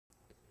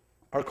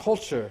Our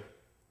culture,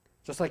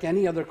 just like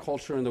any other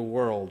culture in the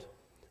world,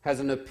 has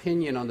an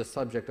opinion on the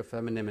subject of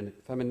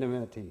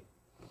femininity.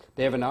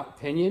 They have an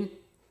opinion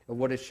of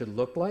what it should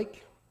look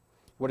like,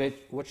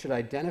 what should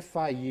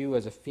identify you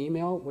as a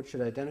female, what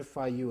should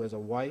identify you as a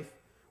wife,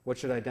 what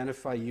should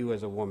identify you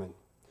as a woman.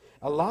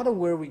 A lot of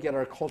where we get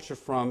our culture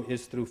from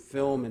is through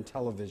film and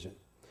television.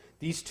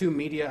 These two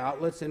media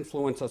outlets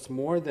influence us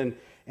more than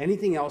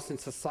anything else in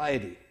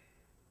society.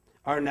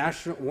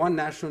 One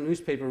national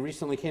newspaper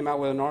recently came out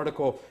with an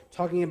article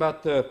talking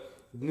about the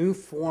new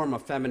form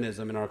of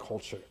feminism in our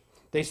culture.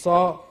 They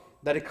saw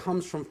that it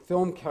comes from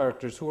film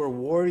characters who are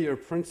warrior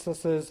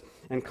princesses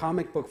and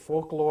comic book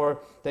folklore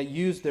that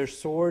use their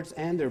swords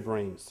and their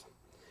brains,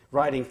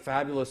 riding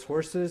fabulous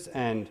horses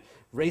and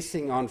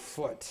racing on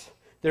foot.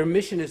 Their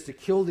mission is to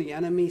kill the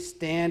enemy,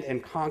 stand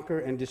and conquer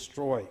and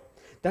destroy.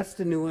 That's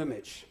the new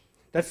image.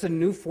 That's the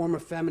new form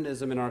of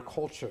feminism in our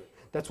culture.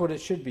 That's what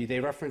it should be. They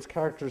reference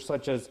characters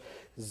such as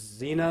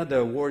Xena,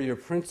 the warrior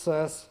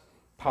princess,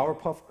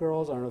 Powerpuff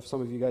Girls, I don't know if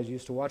some of you guys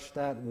used to watch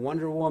that,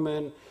 Wonder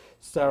Woman,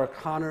 Sarah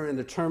Connor in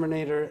The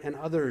Terminator, and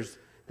others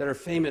that are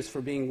famous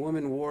for being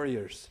women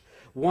warriors.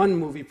 One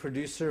movie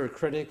producer or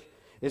critic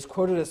is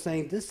quoted as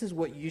saying, "This is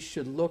what you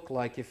should look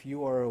like if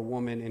you are a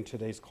woman in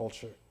today's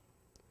culture."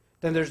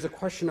 Then there's the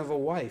question of a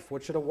wife.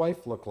 What should a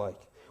wife look like?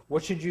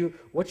 What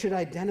should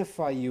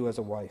identify you as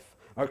a wife?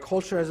 Our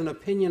culture has an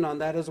opinion on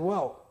that as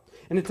well.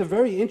 And it's a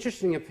very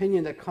interesting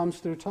opinion that comes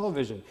through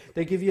television.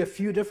 They give you a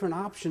few different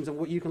options of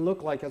what you can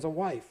look like as a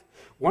wife.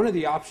 One of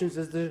the options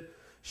is the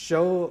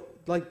show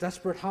like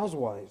Desperate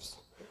Housewives,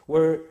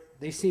 where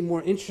they seem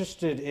more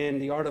interested in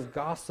the art of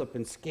gossip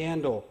and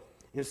scandal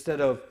instead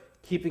of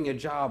keeping a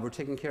job or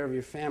taking care of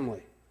your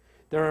family.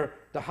 They're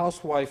the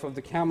housewife of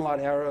the Camelot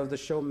era of the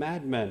show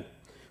Mad Men,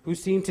 who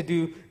seem to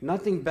do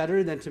nothing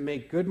better than to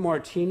make good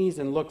martinis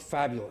and look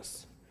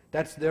fabulous.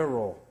 That's their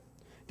role.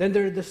 Then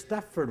there are the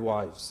Stepford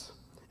Wives,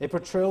 a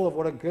portrayal of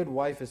what a good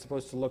wife is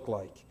supposed to look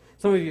like.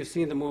 Some of you have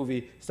seen the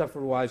movie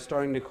Stepford Wives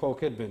starring Nicole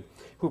Kidman,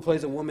 who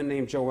plays a woman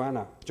named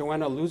Joanna.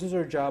 Joanna loses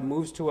her job,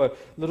 moves to a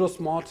little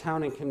small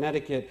town in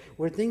Connecticut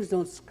where things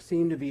don't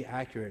seem to be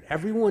accurate.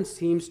 Everyone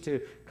seems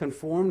to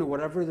conform to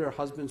whatever their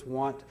husbands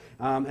want,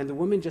 and the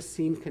women just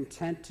seem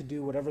content to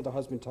do whatever the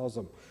husband tells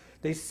them.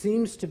 They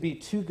seem to be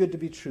too good to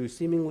be true,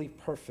 seemingly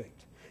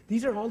perfect.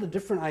 These are all the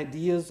different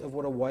ideas of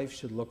what a wife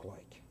should look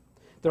like.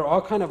 There are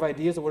all kinds of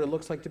ideas of what it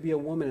looks like to be a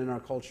woman in our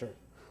culture,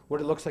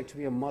 what it looks like to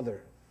be a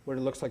mother, what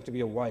it looks like to be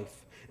a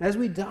wife. And as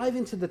we dive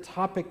into the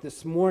topic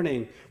this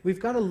morning, we've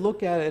got to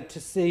look at it to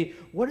see,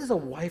 what does a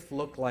wife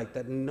look like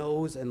that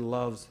knows and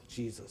loves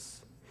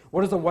Jesus?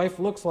 What does a wife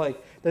look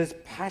like that is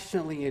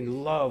passionately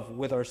in love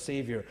with our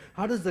Savior?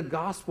 How does the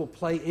gospel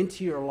play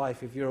into your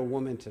life if you're a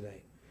woman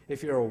today?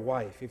 If you're a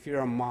wife, if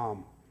you're a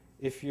mom,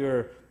 if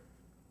you're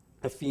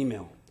a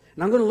female?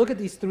 And I'm going to look at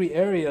these three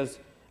areas.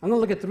 I'm going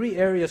to look at three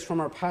areas from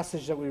our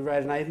passage that we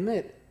read, and I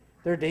admit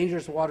there are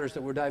dangerous waters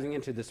that we're diving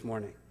into this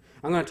morning.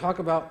 I'm going to talk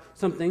about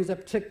some things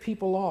that tick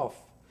people off.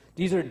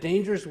 These are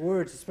dangerous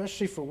words,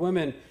 especially for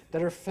women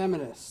that are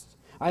feminists.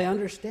 I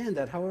understand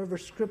that. However,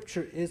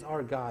 Scripture is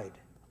our guide.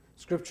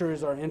 Scripture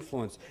is our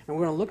influence. And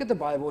we're going to look at the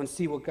Bible and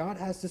see what God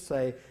has to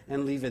say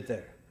and leave it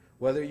there.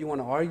 Whether you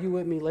want to argue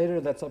with me later,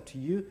 that's up to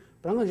you.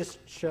 But I'm going to just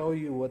show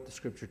you what the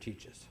Scripture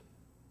teaches.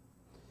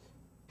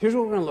 Here's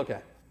what we're going to look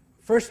at.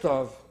 First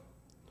off,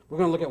 we're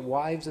going to look at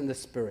wives in the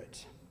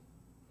Spirit.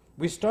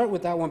 We start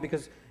with that one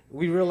because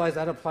we realize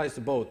that applies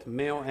to both,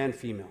 male and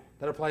female.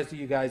 That applies to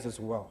you guys as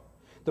well.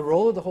 The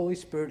role of the Holy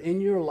Spirit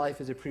in your life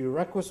is a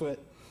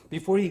prerequisite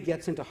before He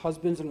gets into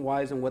husbands and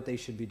wives and what they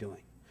should be doing.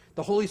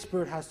 The Holy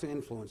Spirit has to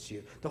influence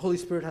you. The Holy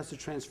Spirit has to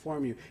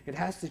transform you. It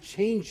has to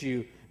change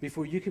you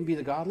before you can be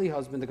the godly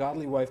husband, the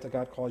godly wife that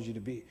God calls you to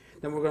be.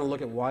 Then we're going to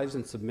look at wives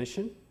in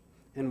submission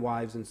and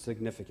wives in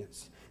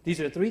significance. These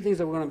are three things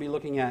that we're going to be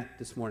looking at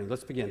this morning.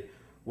 Let's begin.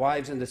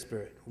 Wives in the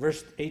Spirit.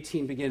 Verse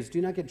 18 begins,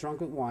 "Do not get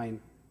drunk with wine,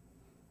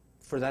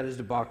 for that is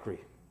debauchery,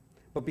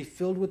 but be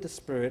filled with the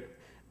Spirit,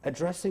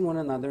 addressing one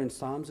another in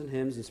psalms and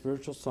hymns and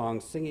spiritual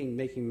songs, singing,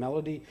 making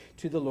melody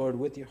to the Lord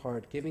with your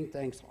heart, giving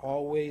thanks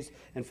always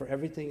and for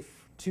everything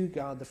to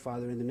God the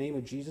Father in the name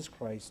of Jesus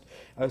Christ,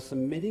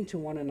 submitting to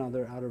one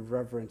another out of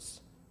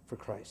reverence for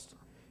Christ."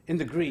 In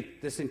the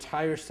Greek, this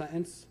entire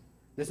sentence,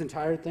 this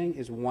entire thing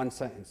is one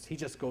sentence. He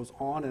just goes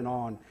on and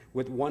on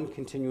with one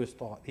continuous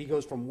thought. He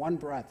goes from one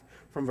breath,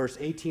 from verse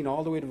 18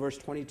 all the way to verse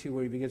 22,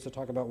 where he begins to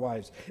talk about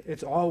wives.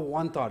 It's all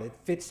one thought. It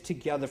fits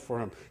together for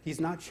him.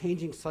 He's not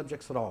changing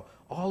subjects at all.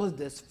 All of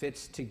this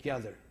fits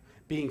together.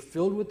 Being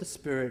filled with the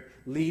Spirit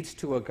leads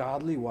to a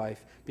godly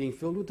wife. Being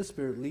filled with the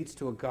Spirit leads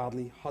to a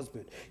godly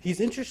husband. He's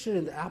interested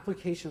in the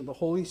application of the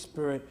Holy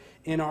Spirit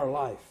in our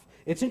life.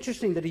 It's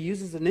interesting that he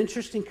uses an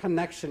interesting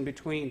connection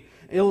between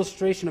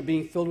illustration of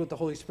being filled with the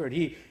Holy Spirit.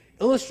 He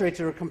illustrates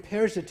it or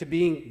compares it to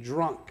being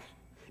drunk.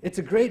 It's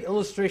a great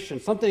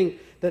illustration, something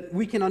that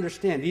we can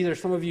understand. Either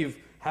some of you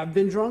have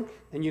been drunk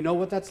and you know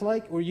what that's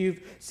like, or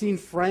you've seen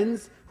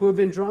friends who have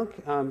been drunk.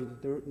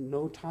 There's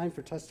no time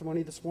for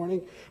testimony this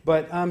morning,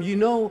 but you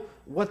know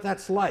what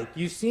that's like.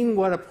 You've seen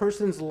what a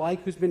person's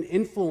like who's been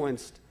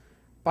influenced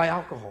by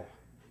alcohol.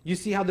 You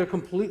see how they're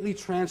completely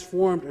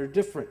transformed or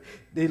different.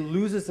 It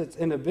loses its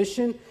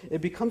inhibition.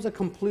 It becomes a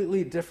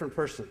completely different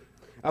person.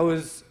 I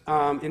was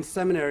in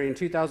seminary in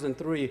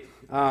 2003,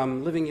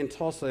 living in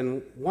Tulsa,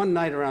 and one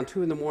night around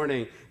 2 in the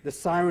morning, the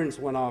sirens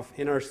went off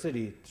in our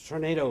city. The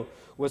tornado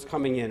was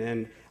coming in,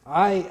 and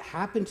I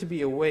happened to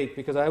be awake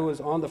because I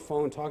was on the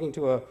phone talking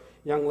to a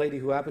young lady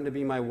who happened to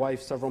be my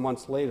wife several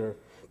months later.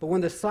 But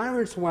when the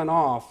sirens went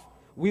off,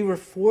 we were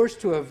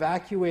forced to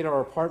evacuate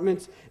our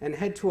apartments and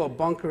head to a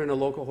bunker in a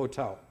local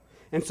hotel.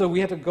 And so we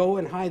had to go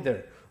and hide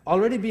there.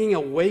 Already being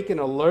awake and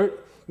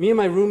alert, me and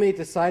my roommate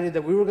decided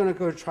that we were going to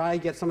go try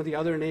and get some of the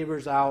other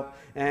neighbors out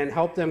and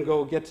help them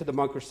go get to the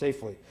bunker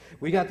safely.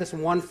 We got this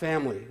one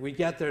family. We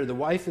get there, the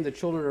wife and the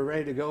children are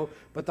ready to go,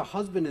 but the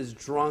husband is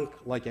drunk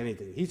like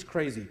anything. He's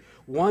crazy.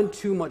 One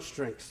too many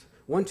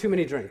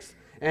drinks.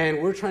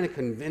 And we're trying to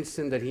convince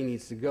him that he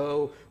needs to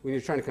go.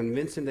 We're trying to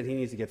convince him that he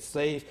needs to get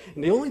safe.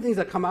 And the only things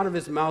that come out of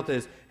his mouth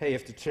is, hey,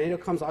 if the tornado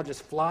comes, I'll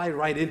just fly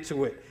right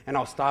into it and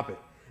I'll stop it.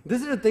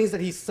 These are the things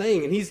that he's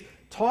saying, and he's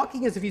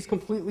talking as if he's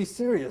completely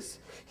serious.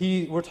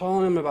 We're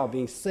telling him about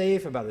being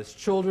safe, about his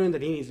children,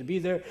 that he needs to be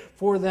there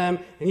for them,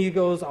 and he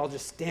goes, I'll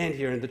just stand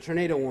here and the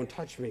tornado won't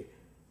touch me.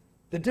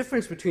 The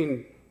difference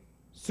between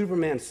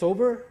Superman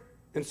sober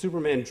and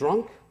Superman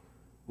drunk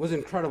was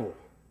incredible.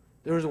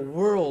 There was a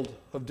world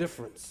of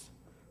difference.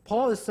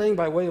 Paul is saying,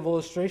 by way of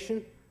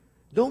illustration,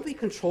 don't be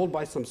controlled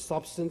by some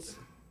substance,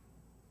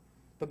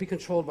 but be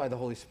controlled by the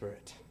Holy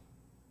Spirit.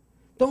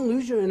 Don't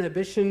lose your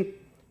inhibition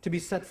to be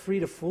set free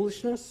to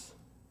foolishness,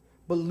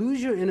 but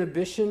lose your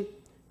inhibition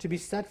to be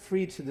set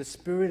free to the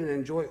Spirit and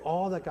enjoy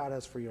all that God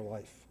has for your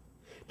life.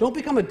 Don't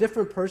become a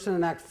different person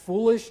and act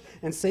foolish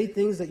and say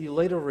things that you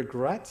later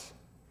regret,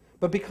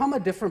 but become a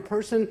different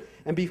person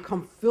and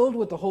become filled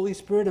with the Holy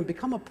Spirit and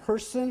become a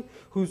person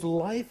whose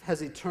life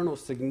has eternal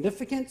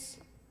significance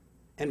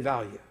and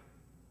value.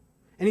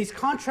 And he's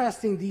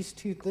contrasting these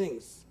two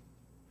things.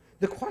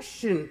 The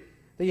question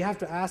that you have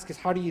to ask is,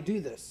 how do you do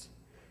this?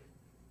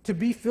 To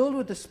be filled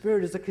with the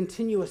Spirit is a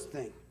continuous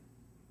thing.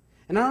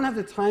 And I don't have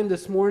the time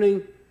this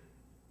morning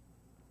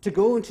to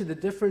go into the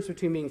difference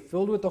between being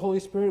filled with the Holy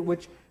Spirit,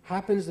 which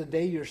happens the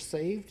day you're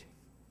saved,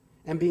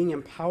 and being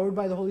empowered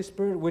by the Holy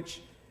Spirit,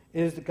 which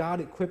is God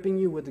equipping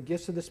you with the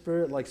gifts of the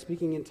Spirit, like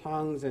speaking in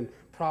tongues and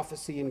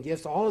prophecy and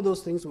gifts, all of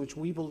those things which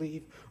we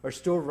believe are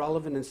still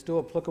relevant and still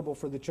applicable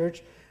for the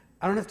church.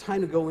 I don't have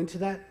time to go into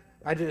that.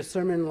 I did a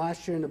sermon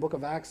last year in the book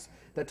of Acts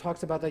that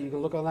talks about that. You can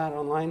look on that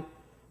online.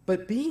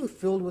 But being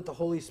filled with the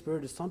Holy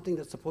Spirit is something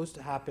that's supposed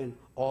to happen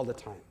all the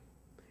time.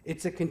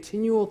 It's a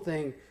continual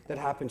thing that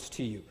happens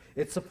to you.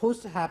 It's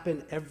supposed to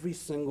happen every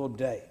single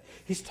day.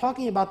 He's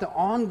talking about the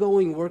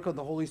ongoing work of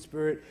the Holy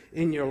Spirit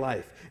in your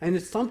life. And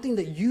it's something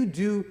that you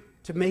do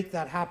to make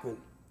that happen.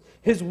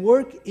 His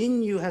work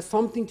in you has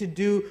something to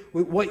do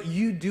with what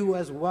you do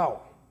as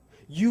well.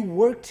 You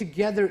work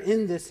together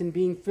in this in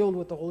being filled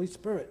with the Holy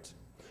Spirit.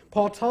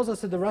 Paul tells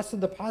us in the rest of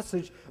the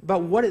passage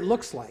about what it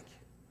looks like.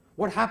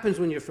 What happens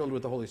when you're filled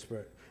with the Holy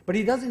Spirit? But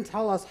he doesn't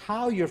tell us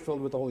how you're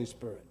filled with the Holy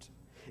Spirit.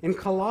 In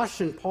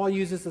Colossians, Paul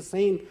uses the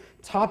same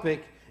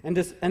topic, and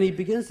he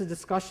begins the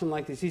discussion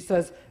like this. He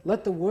says,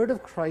 let the word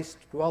of Christ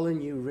dwell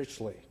in you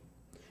richly,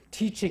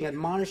 teaching,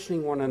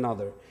 admonishing one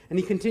another. And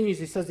he continues,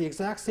 he says the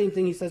exact same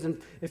thing he says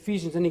in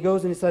Ephesians, and he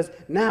goes and he says,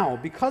 now,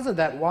 because of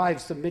that,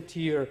 wives, submit to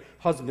your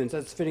husbands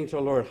as fitting to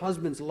the Lord.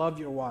 Husbands, love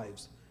your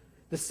wives.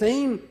 The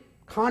same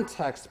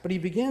context, but he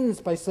begins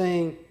by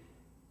saying,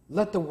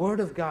 let the word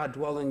of God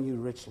dwell in you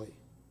richly.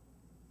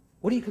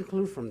 What do you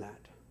conclude from that?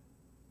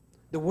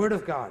 The word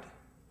of God,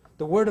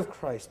 the word of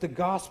Christ, the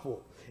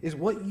gospel, is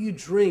what you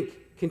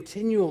drink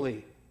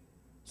continually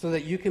so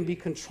that you can be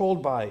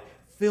controlled by,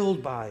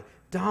 filled by,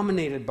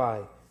 dominated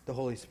by the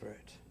Holy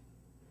Spirit.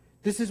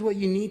 This is what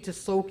you need to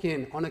soak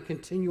in on a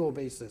continual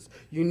basis.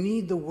 You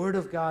need the Word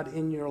of God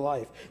in your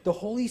life. The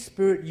Holy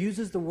Spirit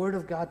uses the Word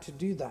of God to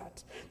do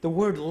that. The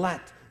word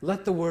let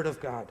the Word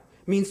of God,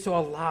 means to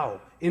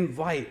allow,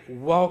 invite,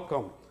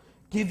 welcome,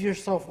 give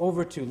yourself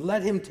over to,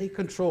 let him take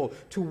control,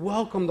 to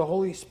welcome the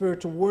Holy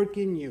Spirit to work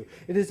in you.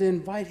 It is to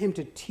invite him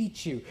to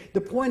teach you.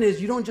 The point is,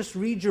 you don't just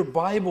read your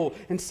Bible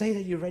and say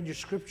that you read your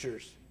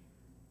scriptures.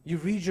 You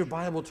read your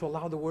Bible to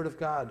allow the Word of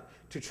God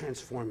to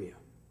transform you.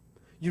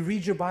 You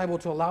read your Bible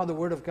to allow the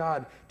Word of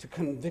God to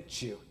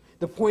convict you.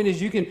 The point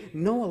is, you can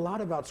know a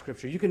lot about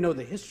Scripture. You can know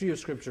the history of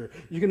Scripture.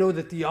 You can know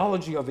the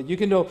theology of it. You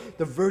can know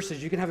the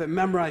verses. You can have it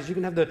memorized. You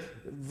can have the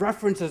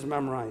references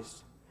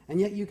memorized.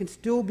 And yet you can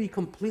still be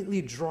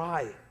completely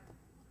dry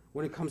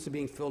when it comes to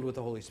being filled with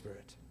the Holy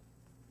Spirit.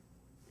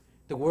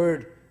 The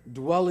word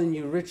dwell in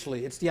you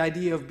richly. It's the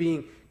idea of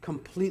being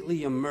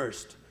completely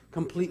immersed,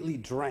 completely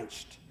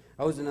drenched.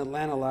 I was in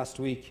Atlanta last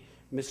week.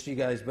 Missed you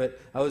guys, but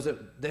I was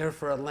there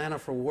for Atlanta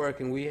for work,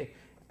 and we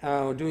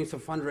were doing some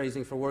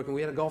fundraising for work, and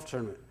we had a golf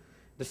tournament.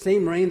 The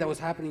same rain that was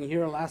happening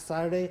here last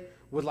Saturday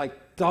would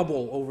like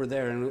double over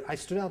there. And I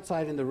stood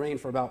outside in the rain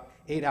for about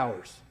 8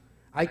 hours.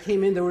 I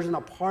came in, there wasn't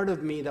a part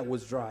of me that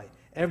was dry.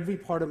 Every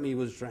part of me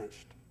was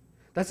drenched.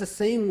 That's the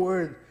same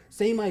word,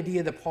 same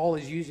idea that Paul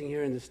is using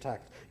here in this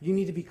text. You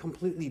need to be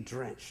completely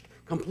drenched,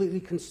 completely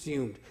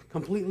consumed,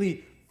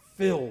 completely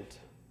filled,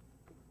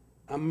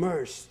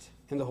 immersed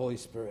in the Holy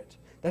Spirit.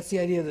 That's the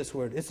idea of this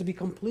word. It's to be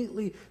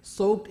completely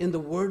soaked in the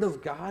Word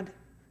of God,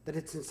 that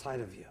it's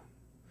inside of you.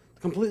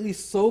 Completely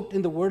soaked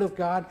in the Word of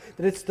God,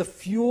 that it's the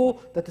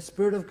fuel that the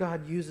Spirit of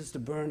God uses to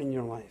burn in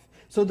your life.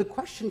 So the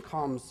question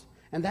comes,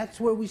 and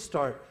that's where we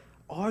start.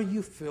 Are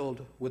you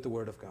filled with the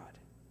Word of God?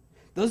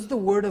 Does the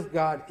Word of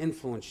God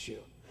influence you?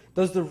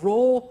 Does the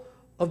role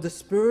of the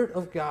Spirit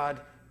of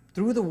God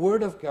through the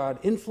Word of God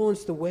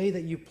influence the way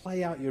that you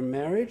play out your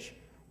marriage?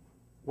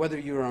 Whether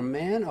you're a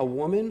man, a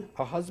woman,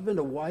 a husband,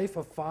 a wife,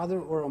 a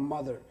father, or a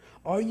mother,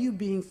 are you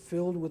being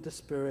filled with the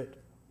Spirit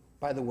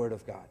by the Word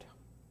of God?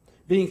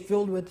 Being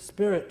filled with the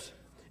Spirit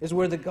is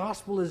where the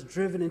gospel is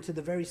driven into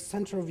the very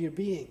center of your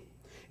being.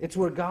 It's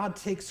where God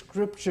takes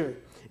Scripture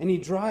and He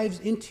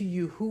drives into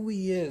you who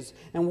He is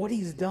and what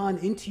He's done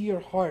into your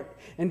heart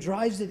and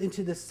drives it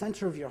into the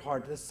center of your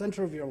heart, the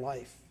center of your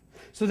life.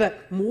 So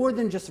that more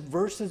than just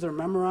verses are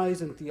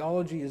memorized and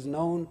theology is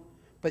known,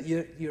 but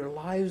your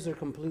lives are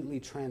completely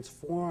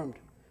transformed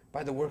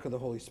by the work of the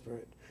Holy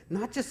Spirit.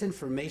 Not just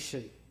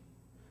information,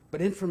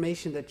 but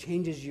information that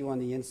changes you on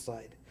the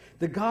inside.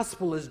 The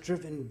gospel is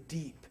driven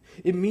deep.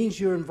 It means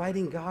you're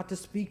inviting God to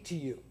speak to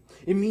you.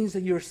 It means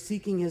that you're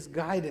seeking His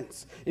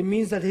guidance. It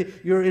means that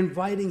you're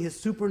inviting His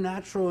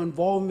supernatural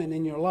involvement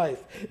in your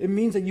life. It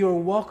means that you're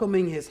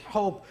welcoming His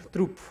help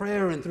through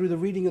prayer and through the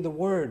reading of the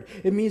Word.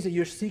 It means that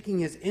you're seeking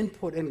His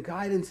input and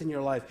guidance in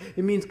your life.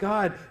 It means,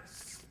 God,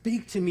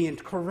 speak to me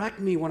and correct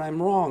me when I'm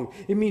wrong.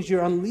 It means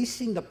you're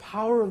unleashing the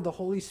power of the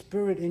Holy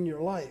Spirit in your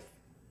life.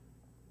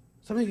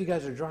 Some of you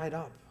guys are dried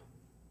up.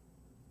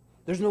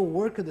 There's no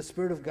work of the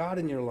Spirit of God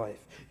in your life.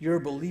 You're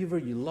a believer,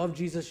 you love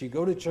Jesus, you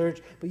go to church,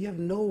 but you have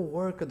no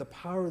work of the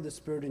power of the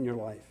Spirit in your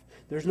life.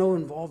 There's no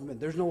involvement,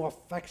 there's no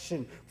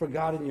affection for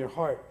God in your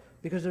heart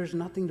because there's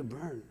nothing to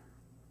burn.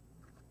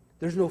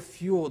 There's no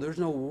fuel, there's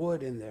no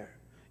wood in there.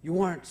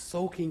 You aren't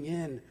soaking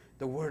in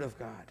the Word of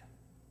God.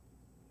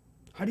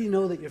 How do you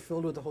know that you're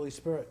filled with the Holy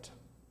Spirit?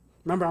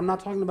 Remember, I'm not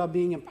talking about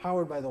being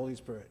empowered by the Holy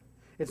Spirit.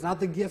 It's not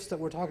the gifts that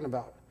we're talking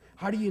about.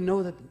 How do you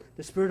know that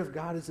the Spirit of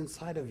God is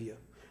inside of you?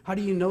 How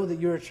do you know that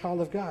you're a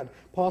child of God?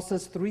 Paul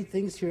says 3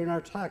 things here in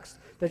our text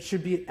that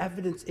should be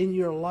evidence in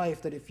your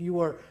life that if you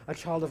are a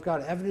child of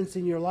God, evidence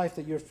in your life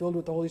that you're filled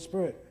with the Holy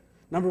Spirit.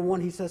 Number 1,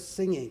 he says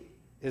singing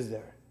is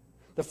there.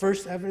 The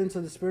first evidence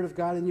of the Spirit of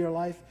God in your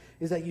life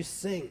is that you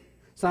sing.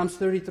 Psalms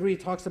 33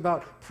 talks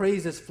about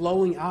praises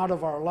flowing out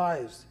of our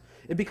lives.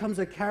 It becomes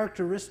a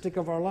characteristic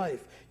of our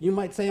life. You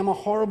might say, I'm a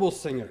horrible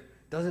singer.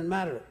 Doesn't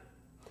matter.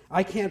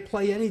 I can't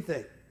play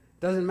anything.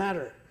 Doesn't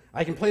matter.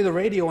 I can play the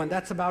radio and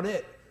that's about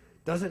it.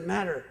 Doesn't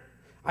matter.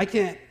 I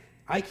can't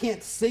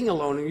sing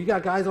alone. And you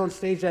got guys on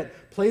stage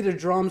that play the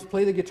drums,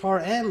 play the guitar,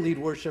 and lead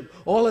worship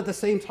all at the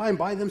same time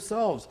by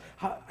themselves.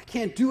 I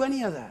can't do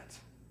any of that.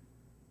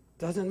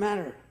 Doesn't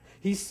matter.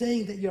 He's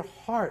saying that your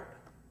heart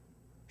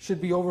should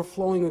be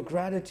overflowing with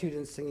gratitude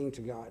and singing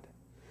to God.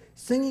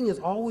 Singing has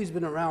always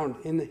been around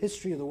in the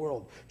history of the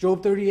world.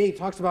 Job 38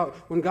 talks about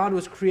when God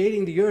was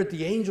creating the earth,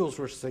 the angels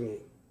were singing.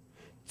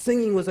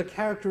 Singing was a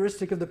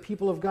characteristic of the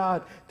people of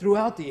God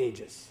throughout the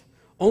ages.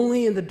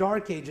 Only in the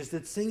dark ages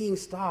did singing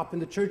stop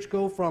and the church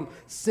go from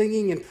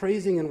singing and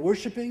praising and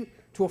worshiping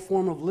to a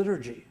form of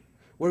liturgy,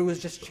 where it was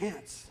just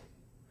chants.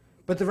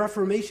 But the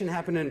Reformation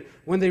happened, and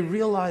when they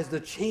realized the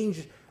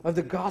change of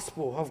the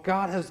gospel, of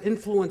God has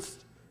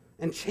influenced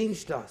and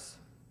changed us,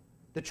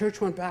 the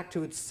church went back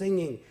to its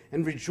singing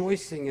and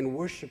rejoicing and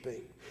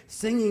worshiping.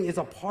 Singing is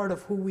a part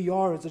of who we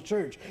are as a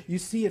church. You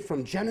see it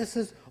from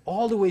Genesis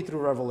all the way through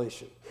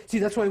Revelation. See,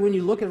 that's why when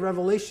you look at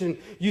Revelation,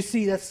 you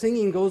see that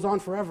singing goes on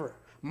forever.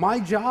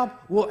 My job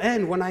will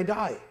end when I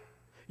die.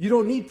 You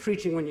don't need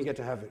preaching when you get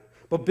to heaven.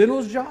 But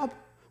Binnell's job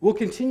will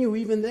continue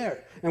even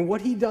there. And what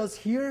he does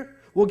here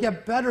will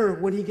get better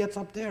when he gets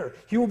up there.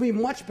 He will be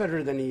much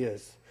better than he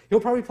is.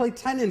 He'll probably play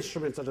 10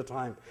 instruments at a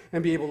time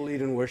and be able to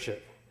lead in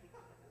worship.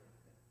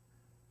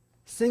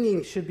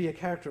 Singing should be a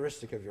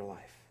characteristic of your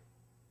life.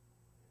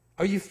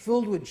 Are you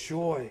filled with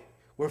joy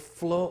where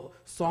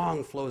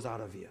song flows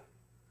out of you?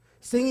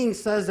 Singing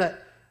says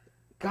that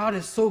God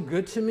is so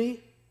good to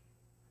me,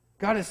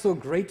 God is so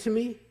great to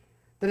me,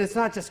 that it's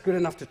not just good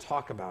enough to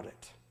talk about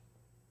it.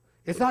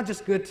 It's not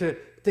just good to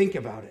think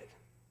about it,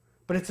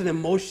 but it's an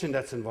emotion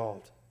that's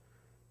involved.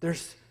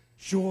 There's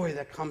joy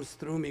that comes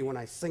through me when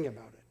I sing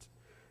about it.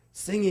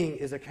 Singing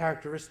is a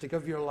characteristic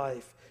of your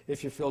life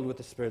if you're filled with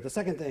the Spirit. The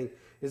second thing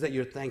is that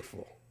you're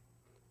thankful.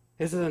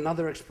 This is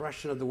another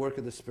expression of the work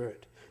of the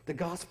Spirit. The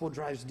gospel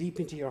drives deep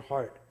into your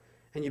heart,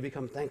 and you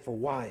become thankful.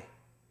 Why?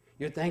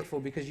 You're thankful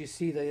because you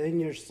see that in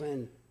your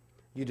sin,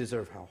 you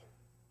deserve hell.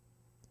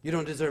 You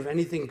don't deserve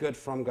anything good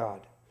from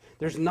God.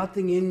 There's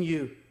nothing in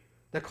you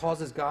that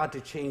causes God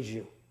to change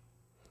you.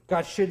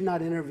 God should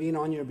not intervene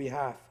on your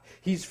behalf.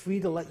 He's free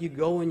to let you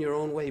go in your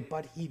own way,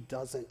 but he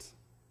doesn't.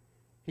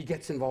 He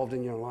gets involved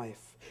in your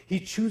life. He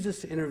chooses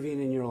to intervene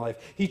in your life.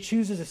 He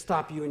chooses to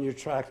stop you in your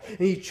tracks. And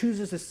he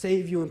chooses to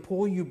save you and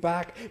pull you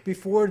back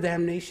before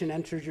damnation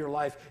enters your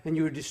life and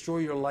you would destroy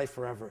your life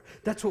forever.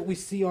 That's what we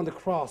see on the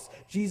cross.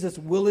 Jesus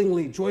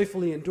willingly,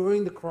 joyfully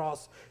enduring the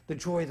cross, the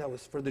joy that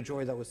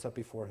was set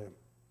before him.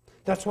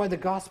 That's why the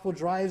gospel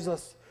drives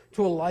us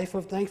to a life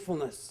of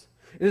thankfulness.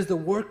 It is the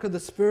work of the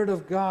Spirit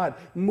of God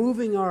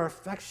moving our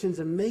affections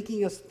and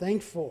making us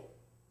thankful.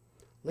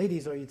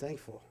 Ladies, are you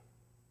thankful?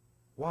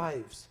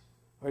 Wives,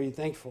 are you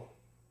thankful?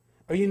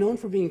 Are you known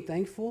for being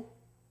thankful?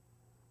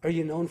 Are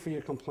you known for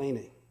your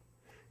complaining?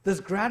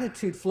 Does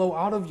gratitude flow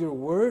out of your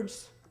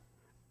words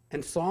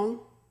and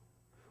song?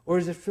 Or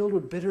is it filled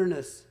with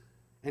bitterness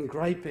and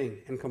griping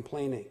and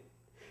complaining?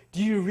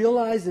 Do you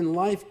realize in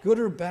life, good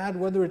or bad,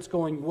 whether it's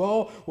going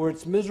well or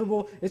it's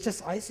miserable, it's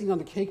just icing on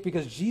the cake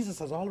because Jesus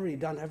has already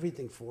done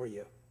everything for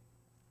you.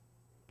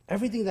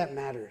 Everything that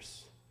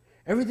matters.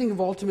 Everything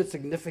of ultimate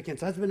significance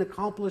has been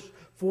accomplished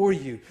for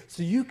you.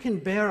 So you can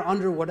bear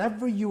under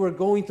whatever you are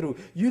going through.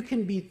 You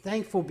can be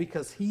thankful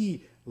because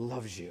he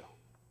loves you.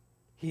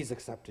 He's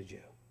accepted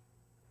you.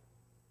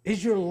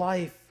 Is your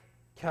life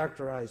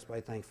characterized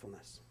by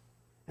thankfulness?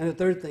 And the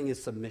third thing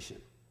is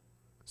submission.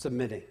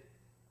 Submitting.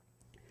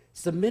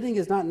 Submitting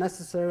is not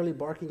necessarily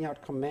barking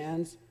out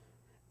commands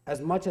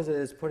as much as it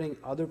is putting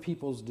other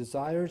people's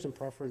desires and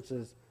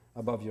preferences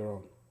above your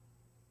own.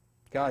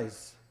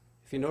 Guys,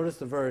 if you notice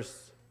the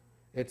verse,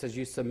 it says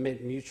you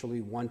submit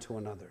mutually one to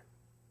another.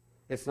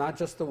 It's not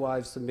just the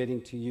wives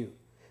submitting to you,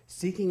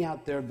 seeking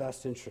out their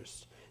best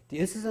interests.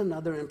 This is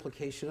another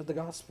implication of the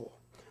gospel,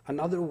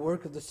 another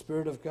work of the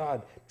Spirit of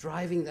God,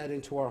 driving that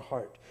into our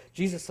heart.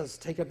 Jesus says,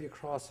 take up your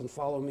cross and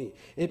follow me.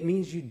 It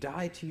means you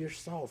die to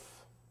yourself.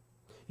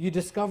 You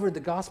discover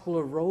the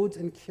gospel erodes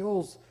and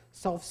kills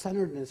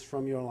self-centeredness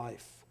from your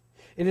life.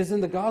 It is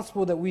in the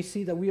gospel that we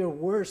see that we are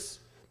worse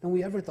than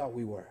we ever thought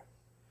we were,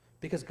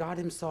 because God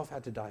himself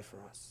had to die for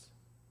us.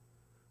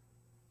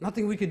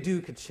 Nothing we could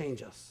do could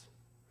change us.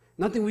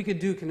 Nothing we could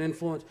do can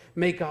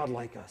make God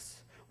like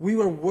us. We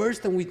were worse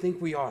than we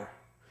think we are.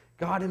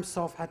 God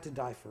himself had to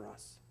die for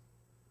us.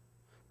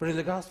 But in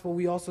the gospel,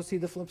 we also see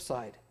the flip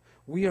side.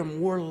 We are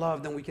more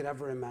loved than we could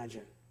ever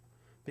imagine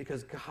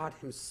because God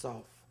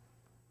himself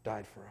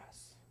died for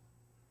us.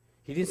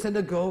 He didn't send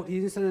a goat, he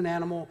didn't send an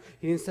animal,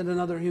 he didn't send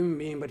another human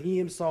being, but he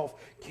himself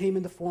came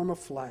in the form of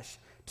flesh,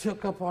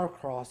 took up our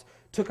cross,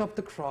 took up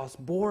the cross,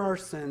 bore our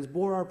sins,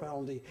 bore our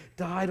penalty,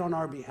 died on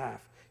our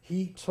behalf.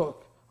 He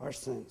took our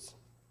sins.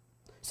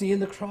 See, in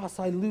the cross,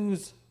 I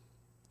lose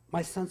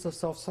my sense of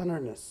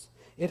self-centeredness.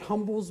 It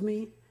humbles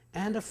me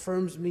and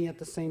affirms me at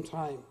the same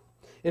time.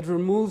 It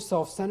removes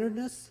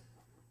self-centeredness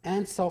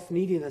and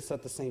self-neediness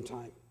at the same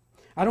time.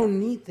 I don't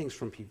need things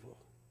from people.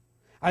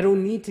 I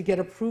don't need to get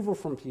approval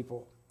from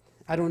people.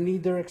 I don't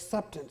need their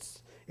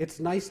acceptance.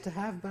 It's nice to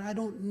have, but I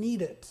don't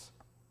need it.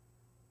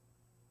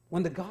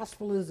 When the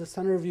gospel is the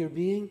center of your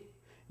being,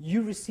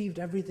 you received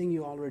everything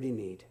you already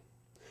need.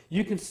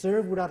 You can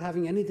serve without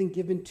having anything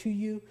given to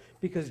you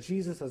because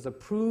Jesus has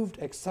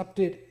approved,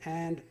 accepted,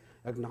 and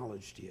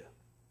acknowledged you.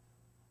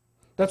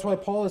 That's why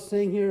Paul is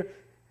saying here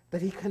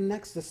that he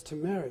connects this to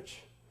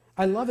marriage.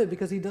 I love it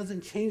because he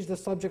doesn't change the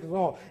subject at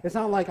all. It's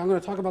not like I'm going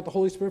to talk about the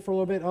Holy Spirit for a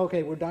little bit.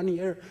 Okay, we're done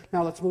here.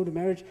 Now let's move to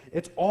marriage.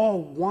 It's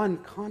all one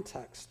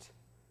context.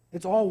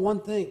 It's all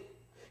one thing.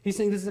 He's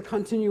saying this is a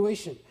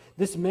continuation.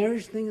 This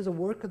marriage thing is a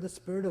work of the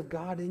Spirit of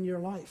God in your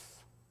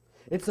life.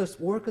 It's a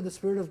work of the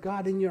Spirit of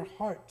God in your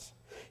heart.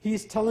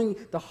 He's telling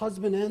the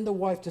husband and the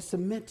wife to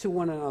submit to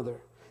one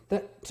another.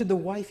 That to the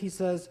wife, he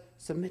says,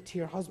 submit to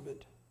your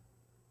husband.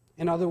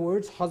 In other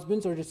words,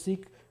 husbands are to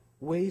seek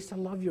ways to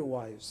love your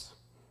wives.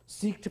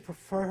 Seek to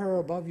prefer her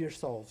above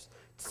yourselves.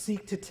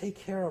 Seek to take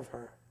care of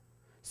her.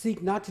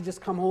 Seek not to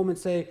just come home and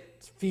say,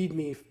 feed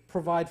me,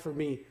 provide for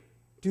me,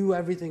 do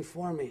everything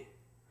for me.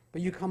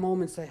 But you come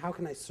home and say, how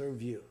can I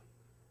serve you?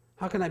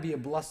 How can I be a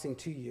blessing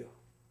to you?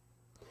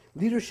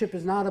 Leadership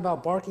is not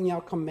about barking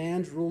out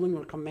commands, ruling,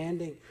 or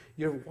commanding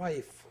your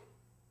wife,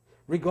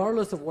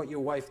 regardless of what your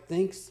wife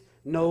thinks,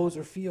 knows,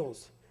 or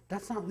feels.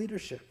 That's not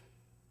leadership.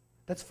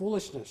 That's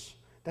foolishness.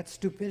 That's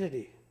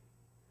stupidity.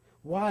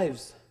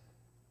 Wives,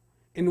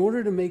 in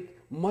order to make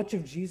much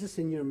of Jesus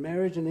in your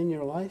marriage and in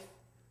your life,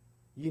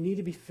 you need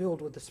to be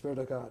filled with the Spirit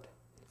of God.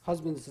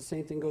 Husbands, the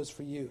same thing goes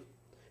for you.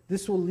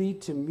 This will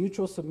lead to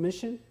mutual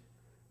submission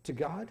to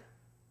God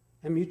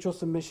and mutual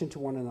submission to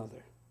one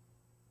another.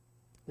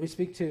 Let me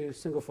speak to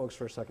single folks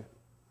for a second.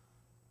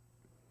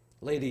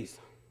 Ladies,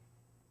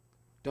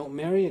 don't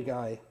marry a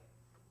guy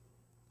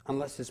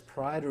unless his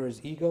pride or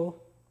his ego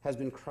has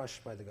been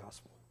crushed by the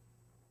gospel.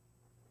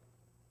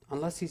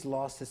 Unless he's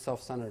lost his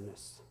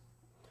self-centeredness.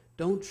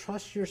 Don't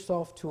trust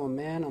yourself to a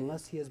man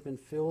unless he has been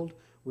filled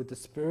with the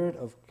Spirit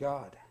of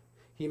God.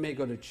 He may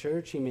go to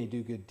church, he may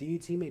do good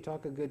deeds, he may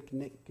talk a good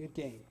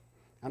game.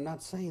 I'm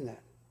not saying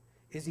that.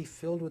 Is he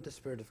filled with the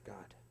Spirit of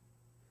God?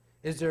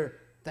 Is there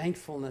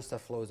thankfulness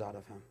that flows out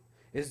of him?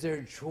 Is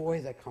there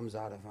joy that comes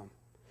out of him?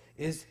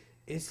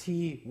 Is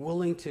he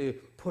willing to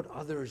put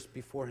others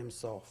before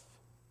himself?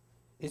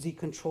 Is he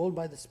controlled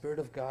by the Spirit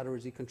of God, or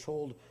is he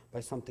controlled by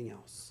something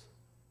else?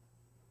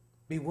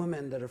 Be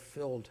women that are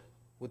filled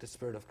with the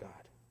Spirit of God.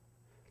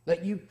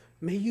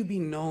 May you be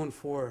known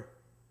for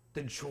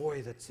the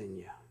joy that's in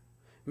you.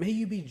 May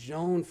you be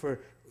known for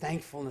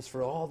thankfulness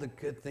for all the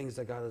good things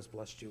that God has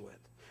blessed you with.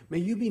 May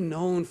you be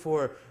known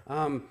for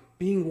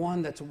being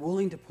one that's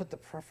willing to put the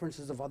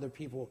preferences of other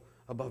people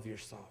above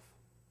yourself.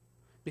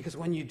 Because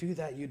when you do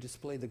that, you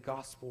display the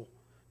gospel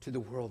to the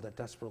world that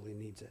desperately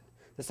needs it.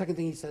 The second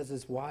thing he says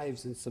is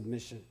wives in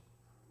submission.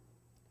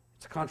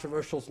 It's a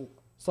controversial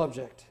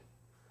subject,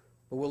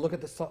 but we'll look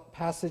at the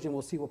passage and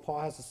we'll see what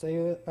Paul has to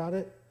say about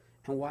it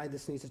and why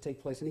this needs to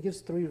take place. And he gives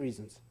 3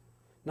 reasons.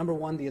 Number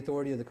 1, the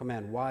authority of the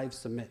command. Wives,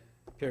 submit.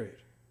 Period.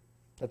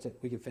 That's it.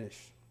 We can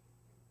finish.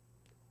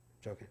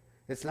 Joking.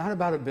 It's not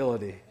about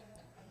ability.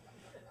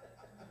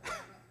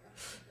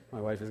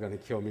 My wife is going to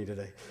kill me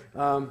today.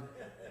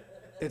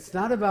 It's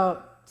not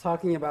about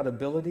talking about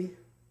ability.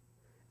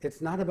 It's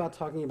not about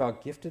talking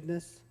about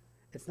giftedness.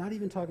 It's not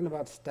even talking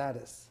about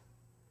status.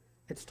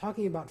 It's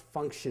talking about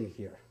function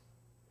here.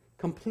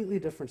 Completely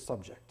different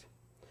subject.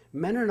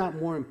 Men are not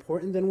more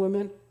important than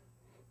women,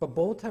 but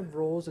both have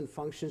roles and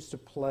functions to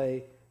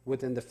play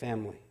within the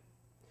family.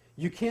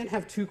 You can't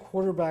have 2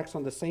 quarterbacks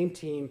on the same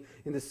team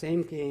in the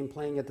same game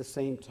playing at the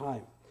same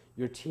time.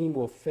 Your team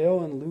will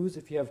fail and lose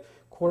if you have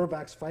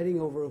quarterbacks fighting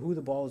over who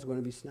the ball is going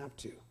to be snapped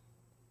to.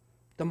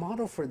 The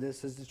model for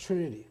this is the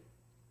Trinity.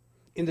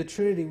 In the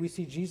Trinity, we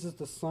see Jesus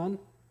the Son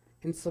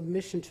in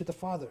submission to the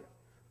Father.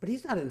 But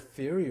he's not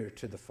inferior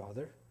to the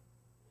Father.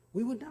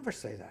 We would never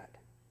say that.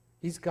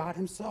 He's God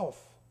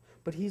himself,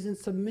 but he's in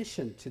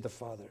submission to the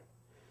Father.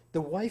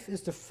 The wife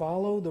is to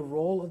follow the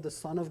role of the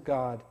Son of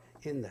God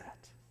in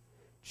that.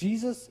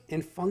 Jesus,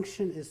 in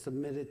function, is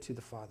submitted to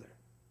the Father.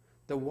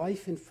 The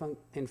wife,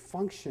 in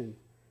function,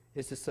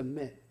 is to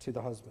submit to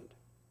the husband.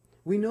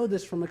 We know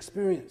this from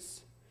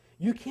experience.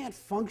 You can't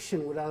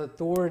function without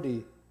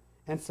authority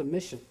and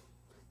submission.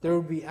 There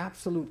would be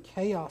absolute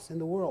chaos in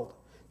the world.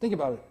 Think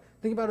about it.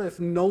 Think about it if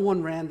no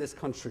one ran this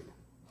country.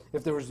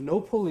 If there was no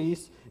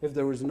police, if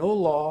there was no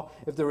law,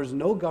 if there was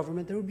no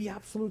government, there would be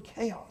absolute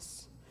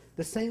chaos.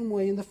 The same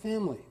way in the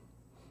family.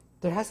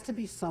 There has to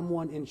be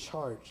someone in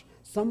charge.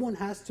 Someone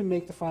has to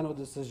make the final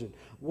decision.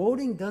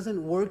 Voting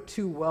doesn't work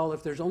too well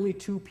if there's only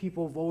 2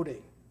 people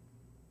voting.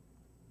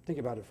 Think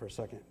about it for a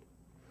second.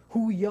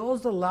 Who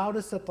yells the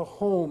loudest at the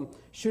home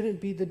shouldn't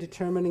be the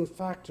determining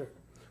factor.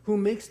 Who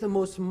makes the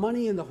most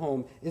money in the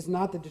home is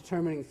not the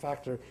determining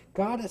factor.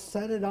 God has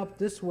set it up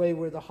this way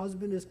where the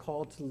husband is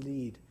called to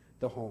lead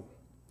the home.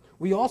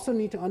 We also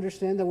need to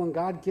understand that when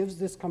God gives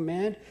this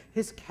command,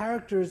 his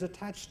character is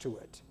attached to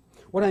it.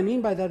 What I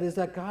mean by that is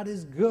that God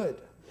is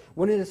good.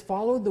 When it is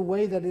followed the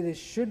way that it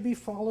should be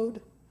followed,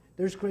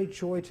 there's great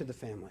joy to the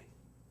family.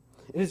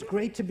 It is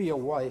great to be a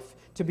wife,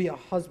 to be a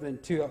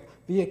husband, to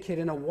be a kid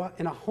in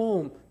a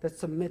home that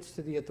submits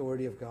to the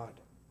authority of God.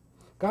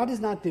 God is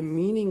not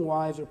demeaning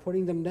wives or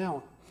putting them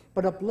down,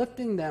 but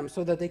uplifting them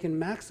so that they can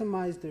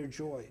maximize their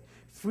joy.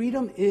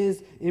 Freedom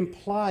is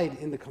implied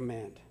in the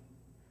command.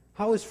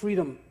 How is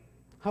freedom?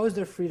 How is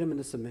there freedom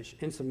in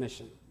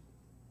submission?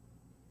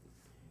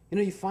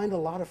 You find a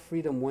lot of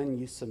freedom when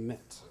you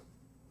submit.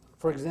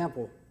 For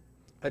example,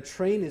 a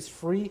train is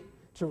free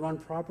to run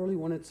properly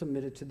when it's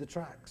submitted to the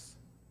tracks.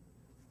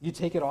 You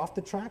take it off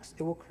the tracks,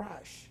 it will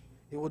crash.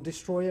 It will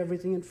destroy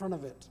everything in front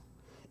of it.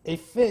 A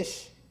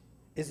fish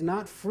is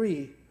not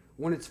free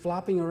when it's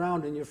flopping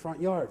around in your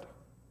front yard.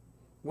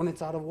 When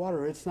it's out of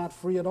water, it's not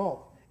free at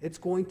all. It's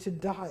going to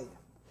die.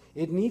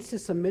 It needs to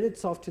submit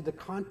itself to the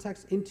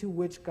context into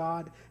which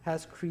God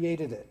has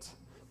created it.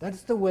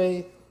 That's the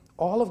way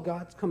all of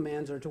God's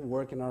commands are to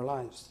work in our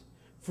lives.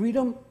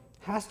 Freedom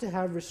has to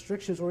have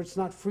restrictions or it's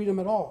not freedom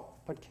at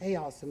all, but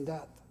chaos and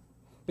death.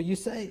 But you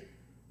say,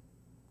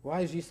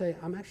 wives, you say,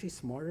 I'm actually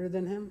smarter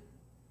than him.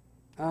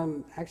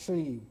 I'm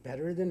actually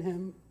better than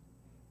him.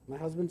 My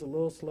husband's a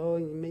little slow,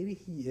 and maybe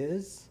he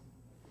is.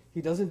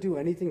 He doesn't do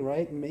anything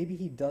right, and maybe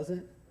he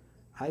doesn't.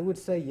 I would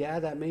say, yeah,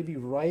 that may be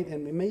right,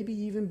 and it may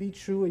even be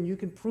true, and you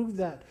can prove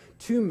that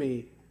to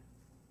me.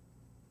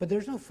 But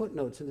there's no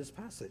footnotes in this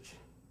passage.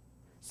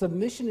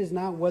 Submission is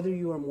not whether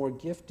you are more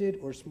gifted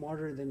or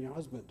smarter than your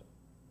husband.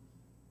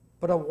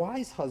 But a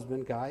wise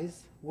husband,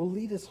 guys, will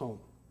lead his home.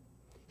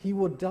 He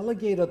will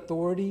delegate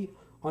authority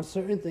on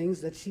certain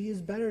things that she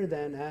is better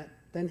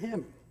than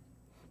him.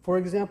 For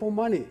example,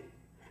 money.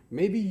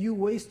 Maybe you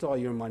waste all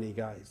your money,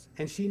 guys,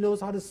 and she knows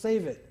how to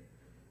save it.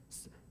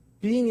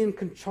 Being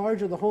in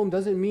charge of the home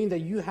doesn't mean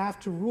that you have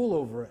to rule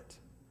over it.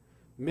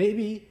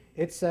 Maybe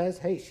it says,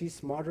 hey, she's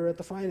smarter at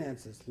the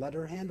finances. Let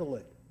her handle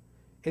it.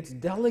 It's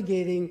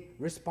delegating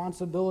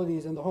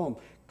responsibilities in the home.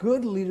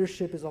 Good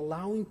leadership is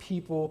allowing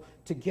people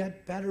to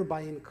get better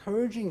by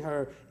encouraging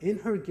her in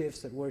her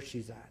gifts at where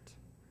she's at.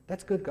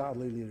 That's good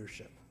godly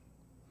leadership.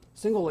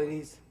 Single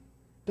ladies,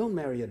 don't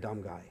marry a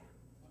dumb guy.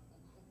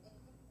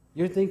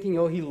 You're thinking,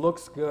 oh, he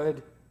looks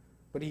good,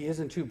 but he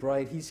isn't too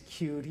bright. He's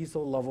cute. He's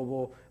so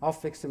lovable. I'll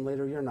fix him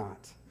later. You're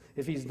not.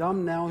 If he's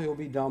dumb now, he'll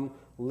be dumb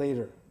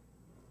later.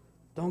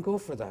 Don't go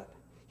for that.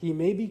 He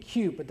may be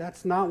cute, but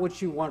that's not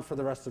what you want for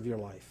the rest of your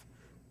life.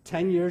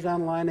 10 years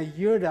down the line, a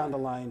year down the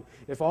line,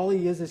 if all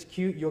he is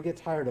cute, you'll get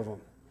tired of him.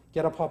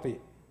 Get a puppy.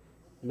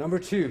 Number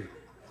 2,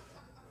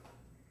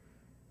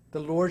 the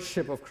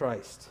lordship of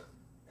Christ.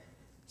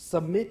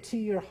 Submit to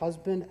your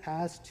husband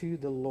as to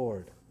the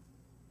Lord.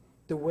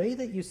 The way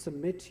that you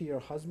submit to your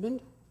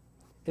husband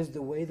is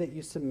the way that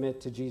you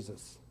submit to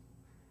Jesus.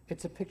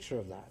 It's a picture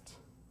of that.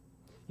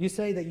 You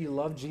say that you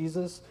love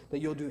Jesus, that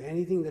you'll do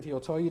anything that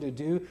he'll tell you to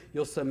do,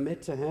 you'll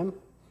submit to him,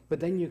 but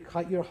then you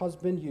cut your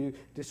husband, you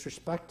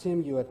disrespect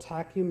him, you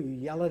attack him, you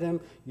yell at him,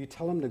 you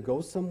tell him to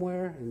go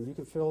somewhere, and you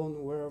can fill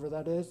in wherever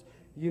that is.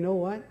 You know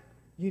what?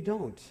 You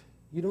don't.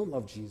 You don't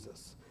love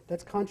Jesus.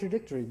 That's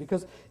contradictory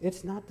because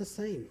it's not the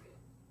same.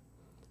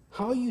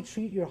 How you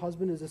treat your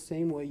husband is the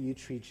same way you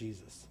treat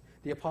Jesus.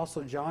 The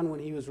Apostle John, when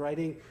he was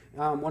writing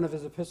one of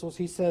his epistles,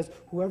 he says,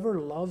 whoever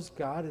loves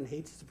God and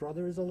hates his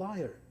brother is a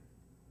liar.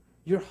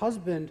 Your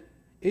husband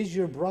is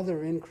your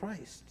brother in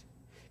Christ.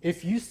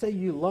 If you say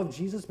you love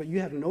Jesus, but you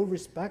have no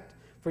respect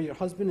for your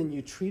husband and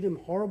you treat him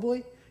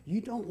horribly,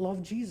 you don't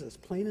love Jesus,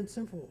 plain and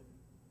simple.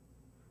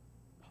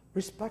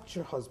 Respect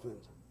your husband,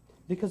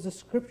 because the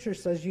scripture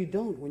says you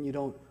don't when you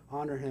don't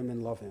honor him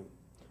and love him.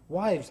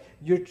 Wives,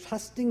 your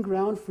testing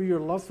ground for your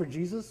love for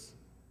Jesus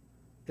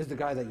is the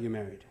guy that you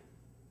married.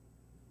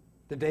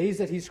 The days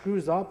that he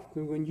screws up,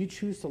 when you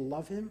choose to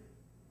love him,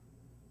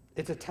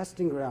 it's a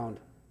testing ground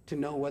to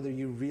know whether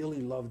you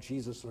really love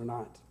Jesus or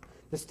not.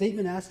 The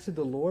statement as to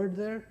the Lord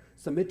there,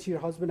 submit to your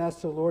husband as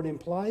to the Lord,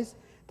 implies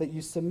that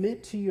you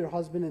submit to your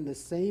husband in the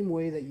same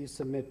way that you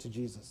submit to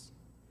Jesus.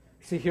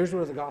 See, here's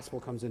where the gospel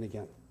comes in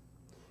again.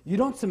 You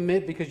don't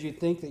submit because you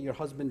think that your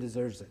husband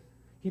deserves it.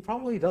 He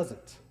probably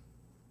doesn't.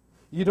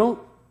 You don't.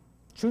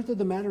 Truth of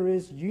the matter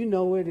is, you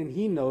know it and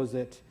he knows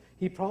it.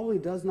 He probably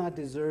does not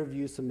deserve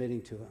you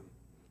submitting to him.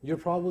 You're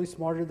probably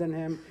smarter than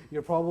him.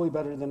 You're probably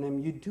better than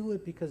him. You do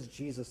it because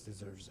Jesus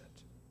deserves it.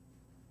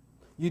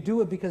 You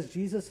do it because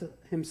Jesus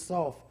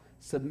himself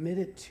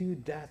submitted to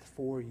death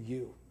for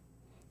you.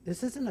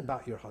 This isn't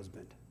about your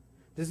husband.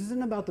 This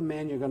isn't about the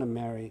man you're going to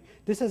marry.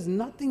 This has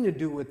nothing to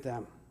do with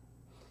them.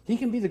 He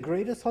can be the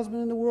greatest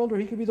husband in the world or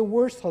he can be the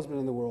worst husband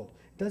in the world.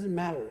 It doesn't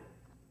matter.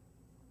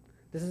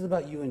 This is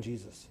about you and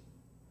Jesus.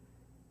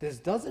 This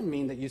doesn't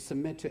mean that you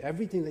submit to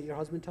everything that your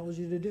husband tells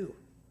you to do.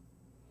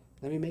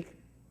 Let me make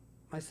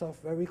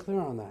myself very clear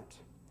on that.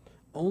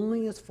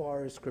 Only as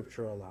far as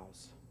Scripture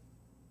allows.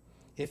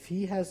 If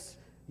he has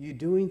you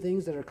doing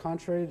things that are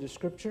contrary to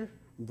Scripture,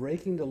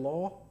 breaking the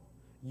law,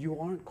 you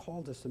aren't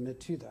called to submit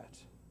to that.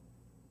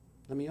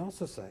 Let me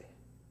also say,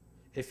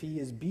 if he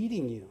is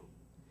beating you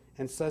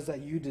and says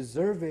that you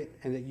deserve it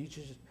and that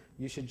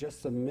you should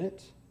just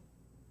submit,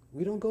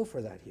 we don't go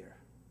for that here.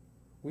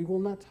 We will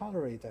not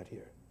tolerate that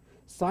here.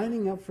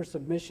 Signing up for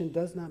submission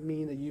does not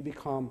mean that you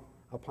become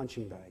a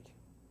punching bag.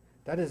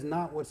 That is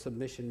not what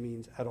submission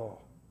means at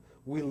all.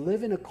 We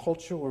live in a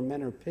culture where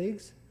men are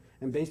pigs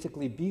and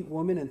basically beat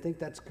women and think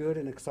that's good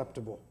and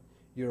acceptable.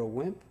 You're a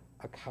wimp,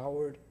 a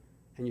coward,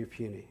 and you're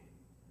puny.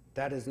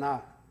 That is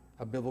not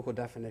a biblical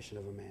definition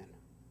of a man.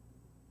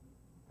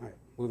 All right,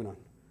 moving on.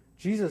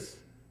 Jesus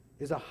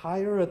is a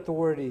higher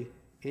authority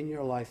in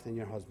your life than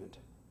your husband.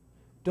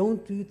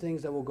 Don't do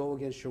things that will go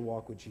against your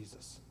walk with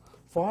Jesus.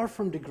 Far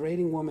from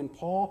degrading women,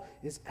 Paul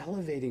is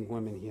elevating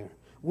women here.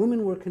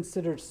 Women were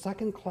considered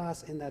second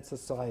class in that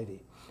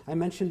society. I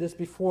mentioned this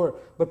before,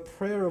 but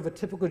prayer of a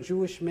typical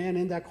Jewish man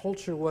in that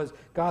culture was,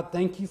 God,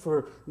 thank you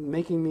for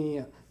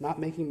not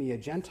making me a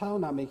Gentile,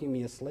 not making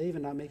me a slave,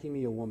 and not making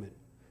me a woman.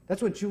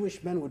 That's what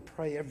Jewish men would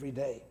pray every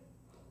day.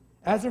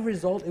 As a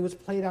result, it was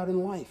played out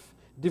in life.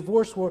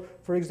 Divorce,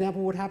 for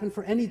example, would happen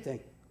for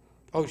anything.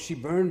 Oh, she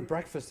burned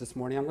breakfast this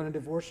morning. I'm going to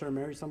divorce her and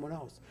marry someone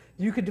else.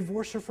 You could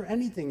divorce her for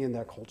anything in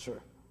that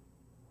culture.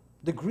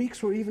 The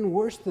Greeks were even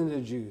worse than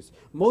the Jews.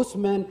 Most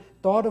men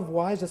thought of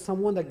wives as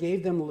someone that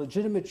gave them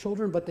legitimate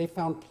children, but they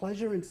found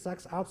pleasure in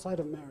sex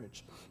outside of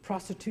marriage.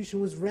 Prostitution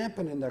was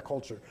rampant in that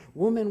culture.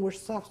 Women were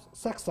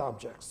sex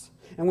objects.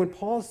 And when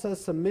Paul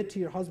says, submit to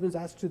your husbands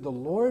as to the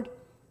Lord,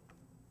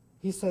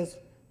 he says,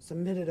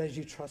 submit it as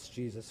you trust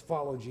Jesus,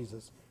 follow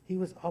Jesus. He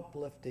was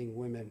uplifting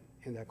women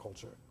in that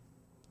culture.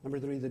 Number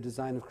 3, the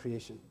design of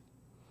creation.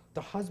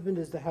 The husband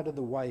is the head of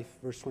the wife,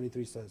 verse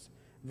 23 says.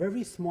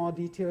 Very small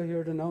detail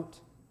here to note,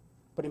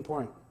 but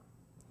important.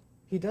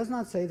 He does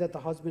not say that the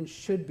husband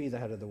should be the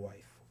head of the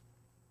wife.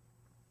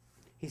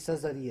 He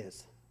says that he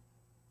is.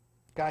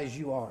 Guys,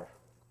 you are.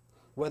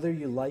 Whether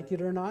you like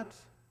it or not,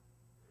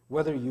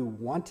 whether you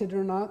want it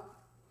or not,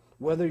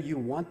 whether you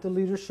want the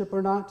leadership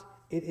or not,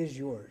 it is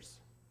yours.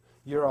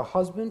 You're a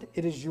husband,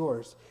 it is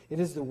yours. It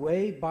is the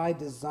way by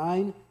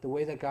design, the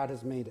way that God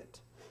has made it.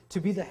 To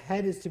be the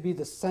head is to be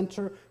the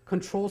center,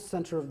 control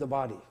center of the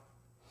body.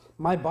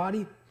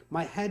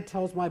 My head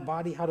tells my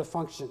body how to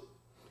function.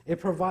 It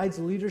provides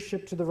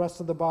leadership to the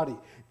rest of the body.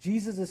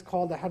 Jesus is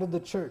called the head of the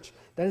church.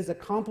 That is a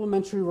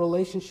complementary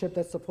relationship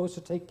that's supposed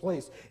to take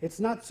place. It's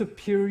not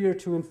superior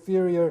to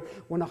inferior.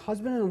 When a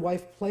husband and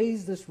wife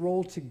plays this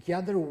role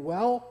together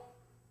well,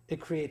 it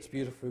creates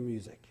beautiful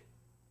music.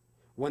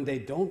 When they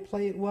don't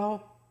play it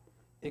well,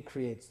 it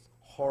creates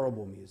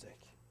horrible music.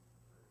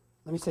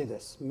 Let me say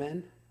this,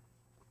 men,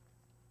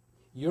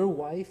 your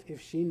wife, if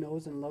she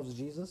knows and loves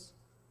Jesus,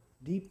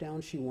 deep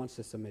down she wants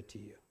to submit to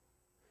you.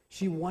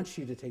 She wants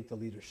you to take the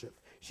leadership.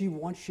 She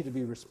wants you to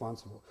be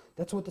responsible.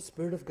 That's what the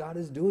Spirit of God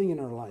is doing in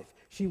her life.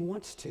 She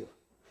wants to.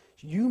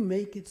 You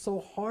make it so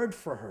hard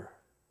for her.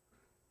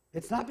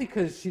 It's not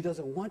because she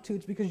doesn't want to,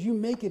 it's because you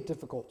make it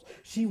difficult.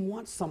 She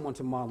wants someone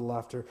to model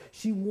after.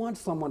 She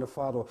wants someone to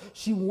follow.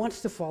 She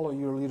wants to follow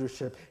your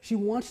leadership. She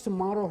wants to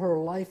model her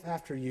life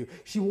after you.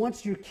 She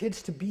wants your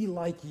kids to be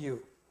like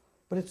you.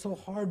 But it's so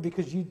hard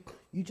because you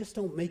just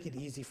don't make it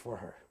easy for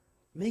her.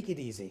 Make it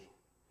easy.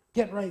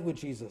 Get right with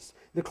Jesus.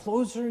 The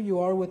closer you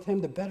are with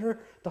him, the better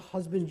the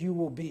husband you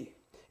will be.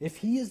 If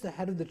he is the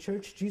head of the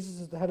church, Jesus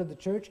is the head of the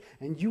church,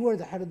 and you are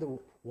the head of the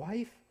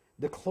wife,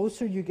 the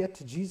closer you get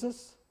to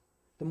Jesus,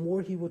 the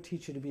more he will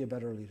teach you to be a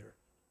better leader.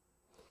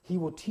 He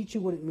will teach you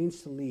what it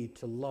means to lead,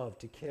 to love,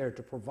 to care,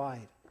 to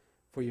provide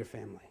for your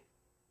family.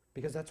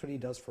 Because that's what he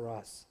does for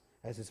us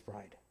as his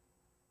bride.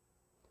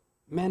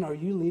 Men, are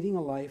you leading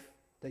a life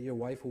that your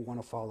wife will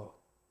want to follow?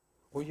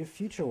 Or your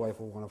future wife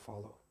will want to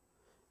follow?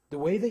 The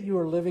way that you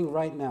are living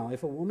right now,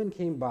 if a woman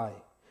came by,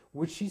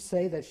 would she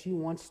say that she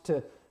wants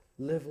to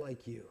live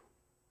like you?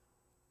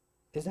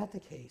 Is that the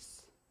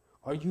case?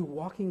 Are you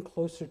walking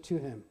closer to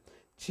him?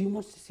 She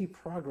wants to see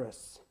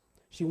progress.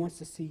 She wants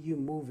to see you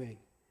moving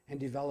and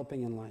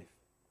developing in life.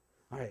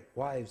 All right,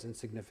 wives and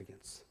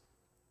significance.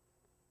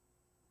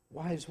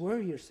 Wives, where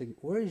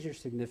is your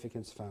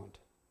significance found?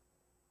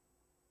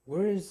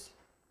 Where is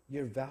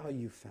your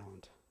value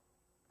found?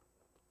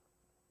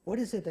 What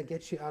is it that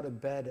gets you out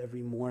of bed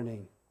every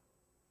morning?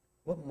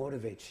 What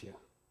motivates you?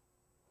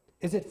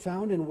 Is it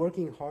found in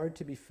working hard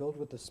to be filled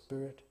with the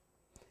Spirit?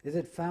 Is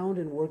it found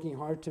in working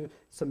hard to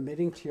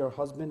submitting to your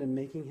husband and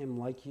making him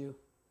like you?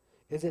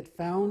 Is it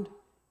found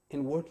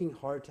in working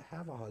hard to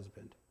have a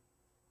husband?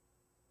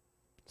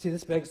 See,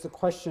 this begs the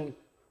question,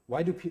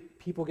 why do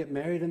people get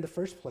married in the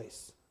first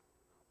place?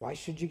 Why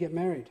should you get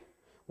married?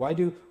 Why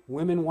do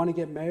women want to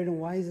get married, and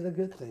why is it a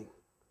good thing?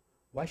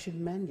 Why should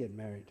men get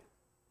married?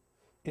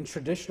 In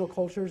traditional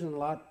cultures, and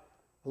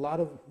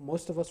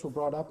most of us were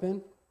brought up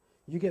in,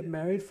 you get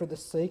married for the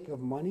sake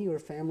of money or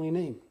family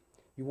name.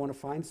 You want to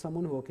find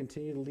someone who will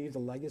continue to leave the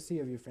legacy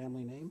of your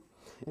family name,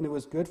 and it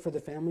was good for the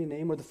family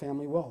name or the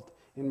family wealth.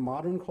 In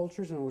modern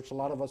cultures, in which a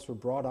lot of us were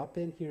brought up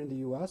in here in the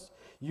U.S.,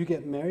 you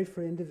get married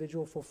for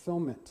individual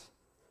fulfillment.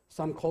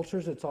 Some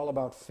cultures, it's all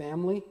about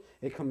family,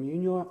 a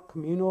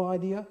communal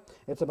idea.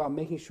 It's about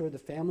making sure the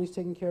family's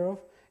taken care of.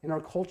 In our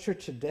culture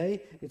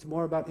today, it's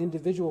more about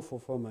individual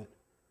fulfillment.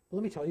 But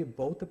let me tell you,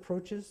 both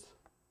approaches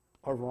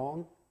are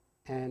wrong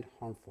and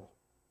harmful.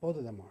 Both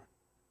of them are.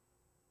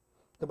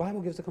 The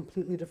Bible gives a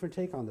completely different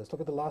take on this.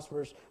 Look at the last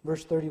verse,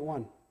 verse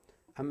 31.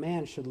 A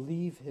man should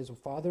leave his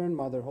father and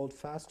mother, hold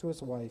fast to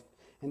his wife,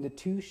 and the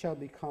two shall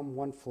become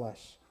one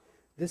flesh.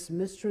 This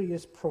mystery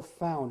is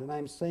profound, and I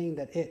am saying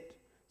that it,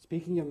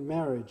 speaking of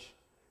marriage,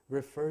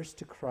 refers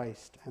to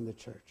Christ and the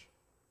church.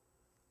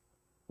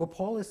 What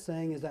Paul is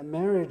saying is that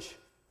marriage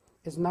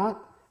is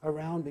not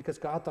around because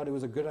God thought it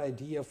was a good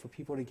idea for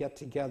people to get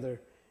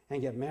together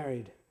and get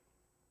married.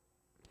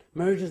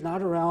 Marriage is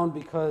not around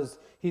because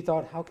he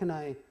thought, how can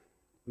I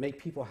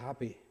make people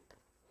happy?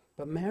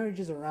 But marriage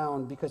is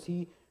around because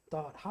he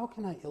thought, how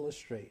can I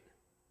illustrate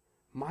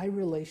my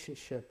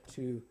relationship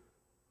to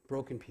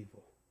broken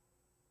people?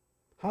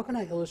 How can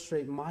I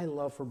illustrate my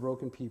love for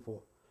broken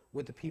people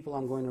with the people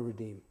I'm going to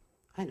redeem?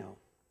 I know.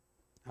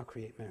 I'll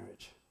create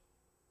marriage.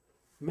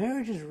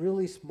 Marriage is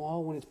really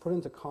small when it's put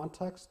into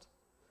context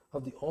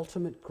of the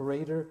ultimate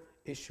greater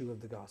issue of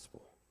the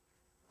gospel.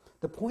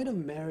 The point of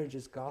marriage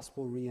is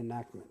gospel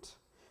reenactment.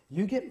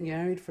 You get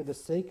married for the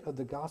sake of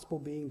the gospel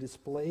being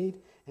displayed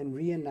and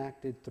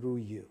reenacted through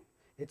you.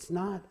 It's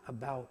not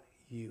about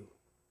you.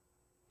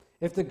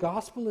 If the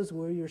gospel is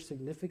where your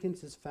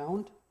significance is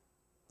found,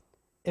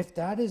 if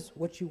that is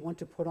what you want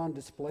to put on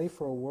display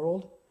for a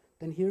world,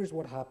 then here's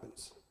what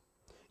happens.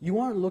 You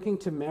aren't looking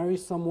to marry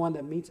someone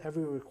that meets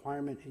every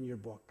requirement in your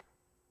book.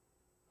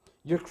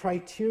 Your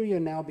criteria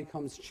now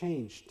becomes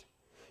changed.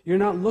 You're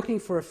not looking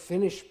for a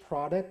finished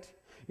product.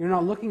 You're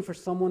not looking for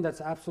someone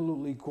that's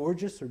absolutely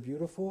gorgeous or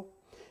beautiful.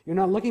 You're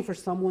not looking for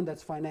someone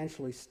that's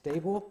financially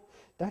stable.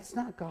 That's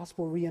not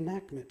gospel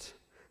reenactment.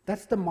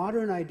 That's the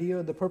modern idea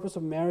of the purpose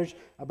of marriage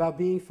about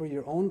being for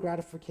your own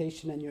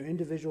gratification and your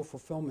individual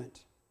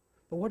fulfillment.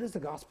 But what does the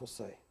gospel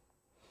say?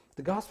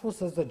 The gospel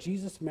says that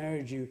Jesus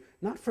married you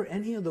not for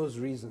any of those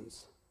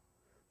reasons,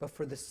 but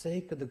for the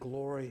sake of the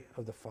glory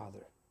of the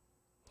Father,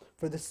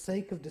 for the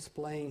sake of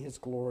displaying his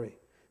glory.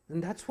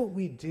 And that's what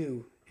we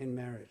do in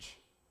marriage.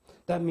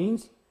 That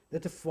means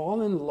that to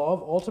fall in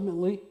love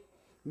ultimately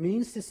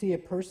means to see a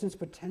person's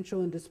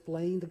potential in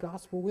displaying the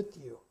gospel with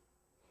you.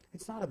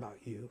 It's not about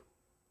you.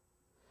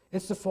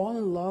 It's to fall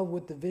in love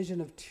with the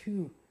vision of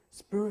two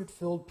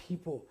Spirit-filled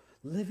people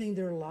living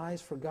their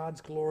lives for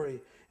God's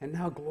glory and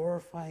now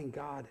glorifying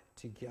God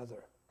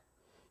together.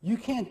 You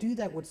can't do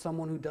that with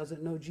someone who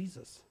doesn't know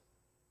Jesus.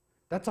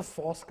 That's a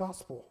false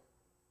gospel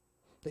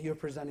that you're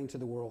presenting to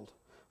the world.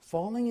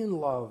 Falling in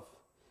love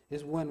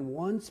is when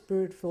one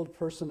spirit-filled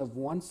person of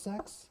one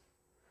sex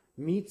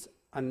meets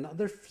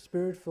another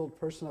spirit-filled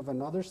person of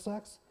another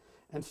sex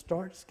and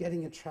starts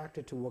getting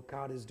attracted to what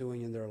God is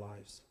doing in their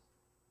lives.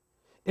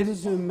 It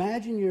is to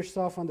imagine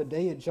yourself on the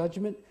day of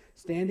judgment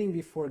standing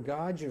before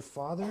God, your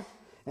Father,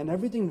 and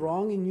everything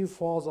wrong in you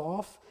falls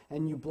off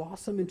and you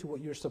blossom into what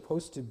you're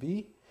supposed to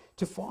be.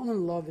 To fall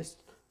in love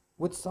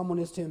with someone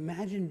is to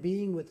imagine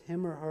being with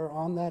him or her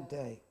on that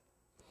day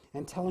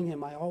and telling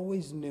him, I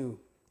always knew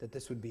that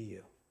this would be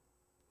you.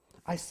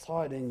 I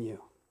saw it in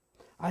you.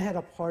 I had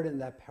a part in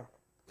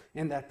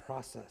that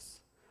process.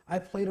 I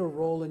played a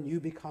role in you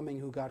becoming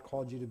who God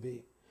called you to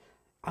be.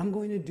 I'm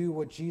going to do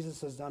what Jesus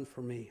has done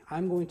for me.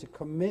 I'm going to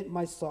commit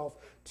myself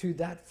to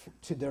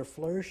their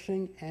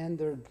flourishing and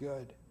their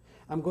good.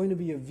 I'm going to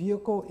be a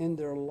vehicle in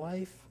their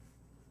life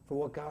for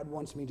what God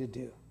wants me to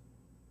do.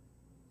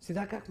 See,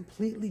 that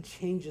completely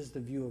changes the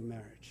view of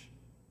marriage.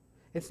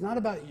 It's not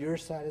about your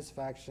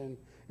satisfaction.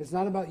 It's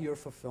not about your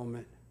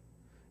fulfillment.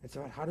 It's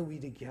about how do we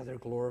together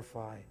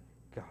glorify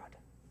God.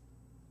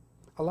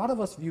 A lot of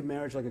us view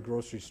marriage like a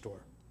grocery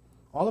store.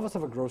 All of us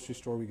have a grocery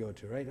store we go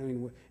to, right? I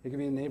mean, it could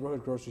be a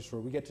neighborhood grocery store.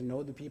 We get to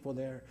know the people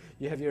there.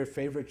 You have your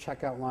favorite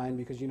checkout line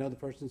because you know the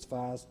person's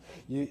fast.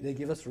 They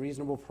give us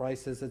reasonable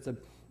prices.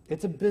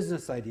 It's a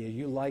business idea.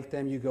 You like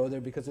them. You go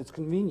there because it's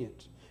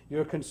convenient.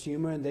 You're a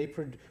consumer and they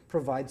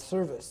provide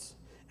service.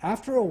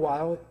 After a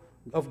while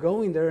of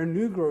going there, a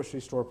new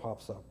grocery store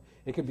pops up.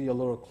 It could be a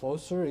little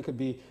closer. It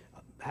could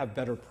have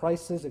better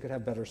prices. It could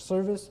have better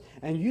service.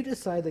 And you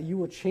decide that you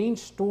will change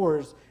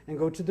stores and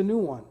go to the new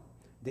one.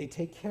 They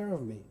take care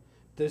of me.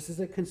 This is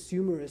a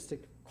consumeristic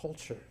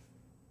culture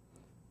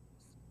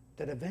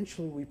that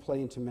eventually we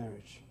play into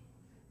marriage.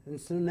 And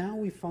so now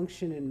we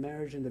function in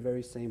marriage in the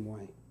very same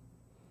way.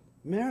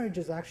 Marriage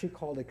is actually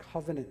called a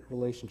covenant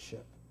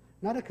relationship,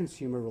 not a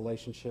consumer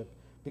relationship,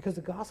 because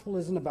the gospel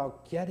isn't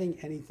about getting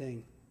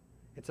anything,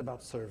 it's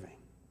about serving.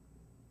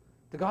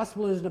 The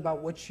gospel isn't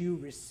about what you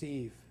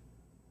receive,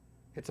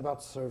 it's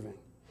about serving.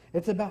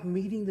 It's about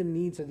meeting the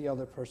needs of the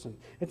other person.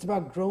 It's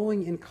about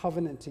growing in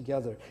covenant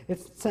together.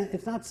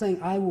 It's not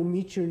saying, I will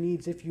meet your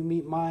needs if you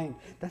meet mine.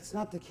 That's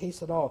not the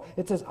case at all.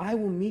 It says, I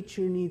will meet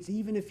your needs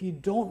even if you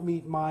don't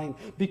meet mine,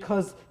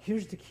 because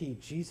here's the key.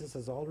 Jesus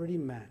has already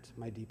met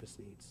my deepest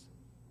needs.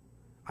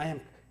 I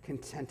am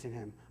content in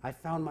him. I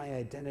found my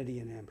identity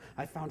in him.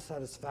 I found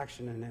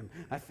satisfaction in him.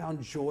 I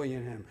found joy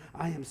in him.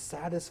 I am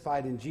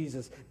satisfied in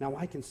Jesus. Now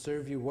I can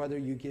serve you whether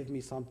you give me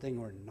something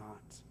or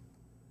not.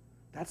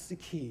 That's the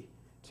key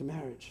to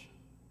marriage.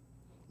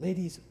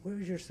 Ladies,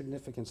 where is your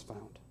significance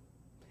found?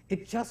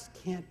 It just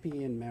can't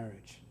be in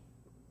marriage.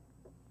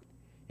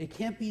 It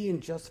can't be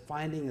in just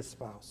finding a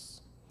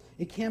spouse.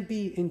 It can't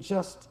be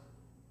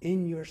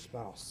in your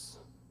spouse.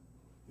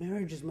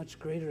 Marriage is much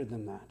greater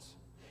than that.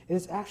 It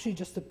is actually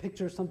just a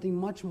picture of something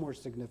much more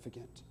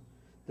significant.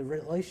 The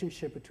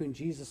relationship between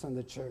Jesus and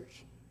the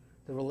church.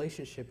 The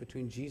relationship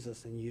between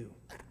Jesus and you.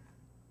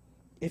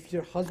 If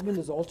your husband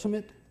is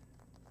ultimate,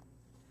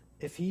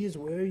 if he is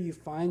where you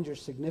find your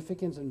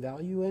significance and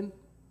value in,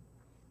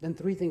 then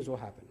three things will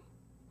happen.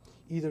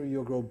 Either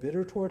you'll grow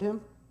bitter toward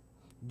him,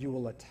 you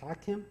will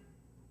attack him,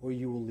 or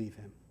you will leave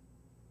him.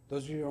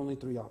 Those are your only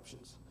three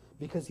options.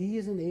 Because he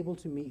isn't able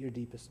to meet your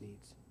deepest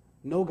needs.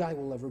 No guy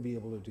will ever be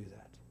able to do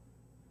that.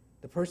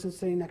 The person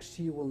sitting next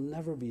to you will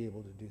never be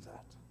able to do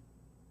that.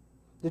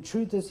 The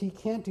truth is he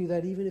can't do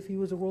that even if he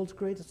was the world's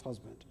greatest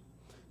husband.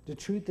 The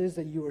truth is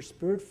that you are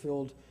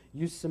spirit-filled.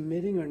 You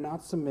submitting or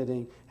not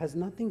submitting has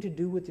nothing to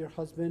do with your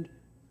husband,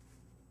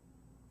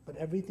 but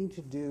everything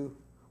to do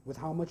with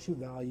how much you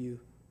value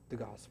the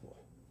gospel.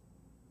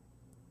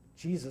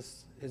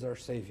 Jesus is our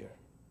Savior.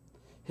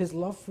 His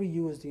love for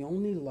you is the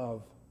only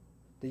love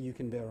that you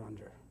can bear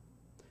under.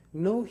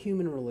 No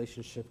human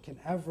relationship can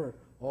ever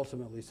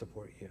ultimately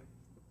support you.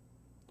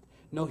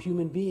 No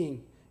human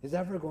being is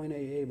ever going to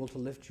be able to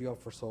lift you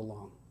up for so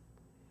long.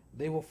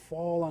 They will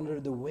fall under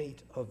the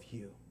weight of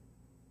you.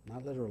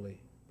 Not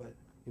literally, but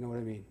you know what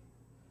I mean.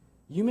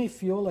 You may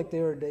feel like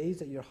there are days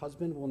that your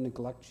husband will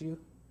neglect you,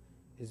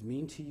 is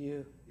mean to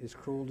you, is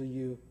cruel to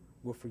you,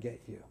 will forget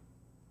you.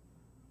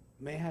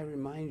 May I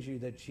remind you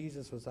that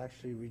Jesus was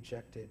actually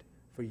rejected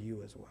for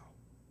you as well.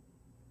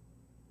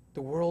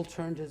 The world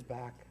turned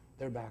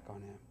their back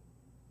on him.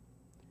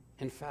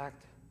 In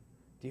fact,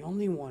 the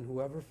only one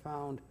who ever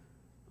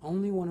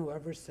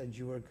said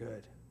you are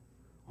good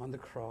on the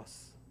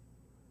cross,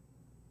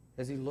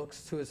 as he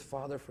looks to his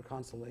Father for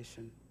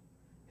consolation,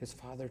 his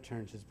Father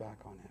turns his back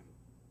on him.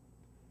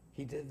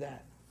 He did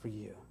that for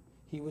you.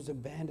 He was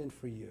abandoned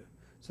for you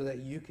so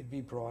that you could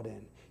be brought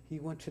in. He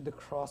went to the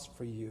cross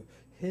for you.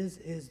 His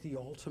is the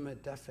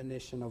ultimate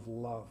definition of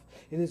love.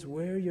 It is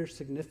where your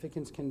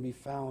significance can be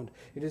found.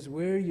 It is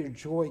where your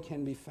joy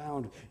can be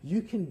found.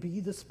 You can be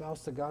the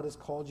spouse that God has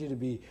called you to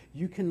be.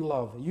 You can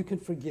love. You can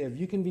forgive.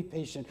 You can be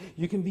patient.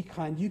 You can be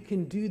kind. You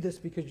can do this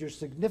because your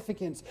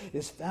significance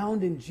is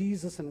found in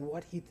Jesus and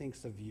what he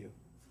thinks of you.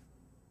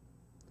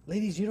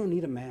 Ladies, you don't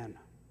need a man.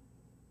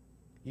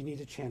 You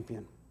need a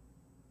champion.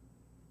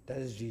 That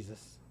is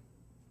Jesus.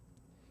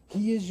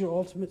 He is your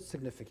ultimate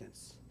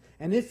significance.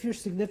 And if your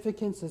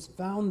significance is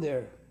found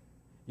there,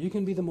 you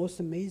can be the most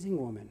amazing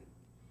woman.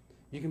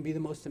 You can be the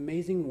most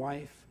amazing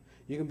wife.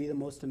 You can be the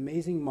most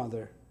amazing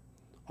mother.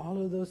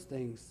 All of those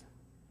things,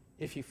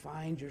 if you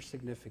find your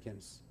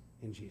significance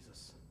in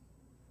Jesus.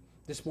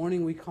 This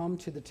morning we come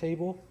to the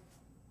table.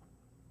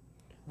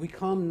 We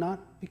come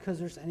not because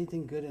there's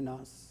anything good in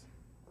us.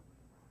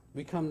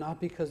 We come not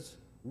because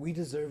we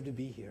deserve to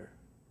be here.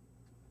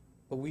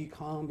 But we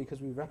come because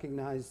we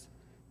recognize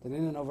that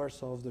in and of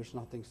ourselves there's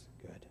nothing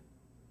good.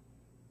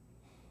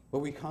 But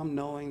we come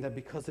knowing that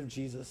because of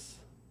Jesus,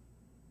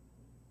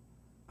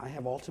 I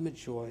have ultimate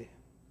joy.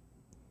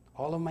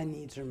 All of my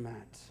needs are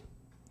met.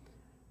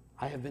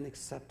 I have been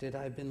accepted.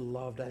 I have been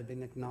loved. I have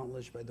been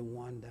acknowledged by the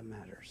one that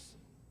matters.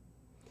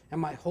 And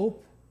my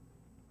hope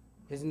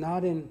is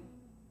not in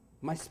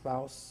my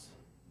spouse.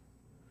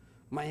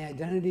 My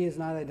identity is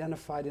not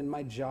identified in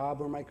my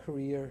job or my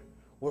career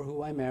or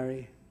who I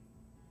marry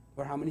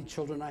or how many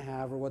children I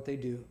have or what they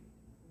do.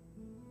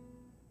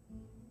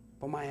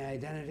 But my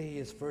identity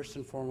is first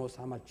and foremost,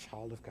 I'm a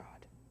child of God.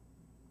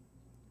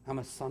 I'm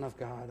a son of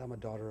God. I'm a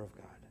daughter of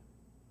God.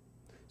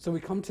 So we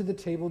come to the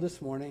table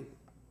this morning.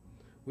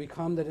 We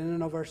come that in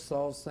and of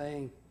ourselves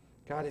saying,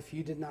 God, if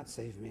you did not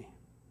save me,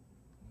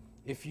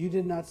 if you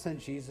did not send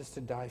Jesus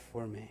to die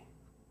for me,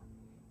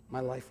 my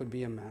life would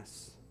be a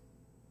mess.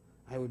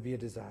 I would be a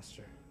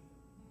disaster.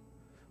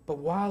 But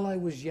while I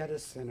was yet a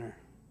sinner,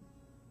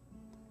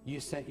 you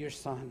sent your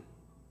Son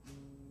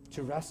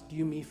to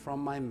rescue me from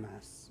my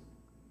mess,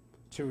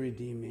 to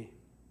redeem me.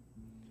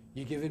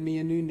 You've given me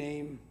a new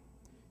name.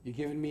 You've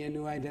given me a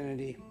new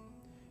identity.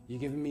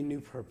 You've given me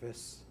new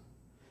purpose.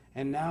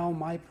 And now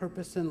my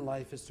purpose in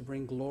life is to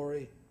bring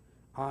glory,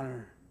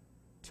 honor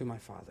to my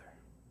Father.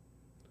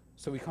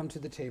 So we come to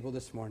the table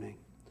this morning.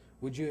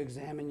 Would you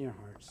examine your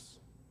hearts?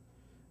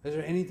 Is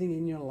there anything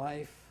in your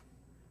life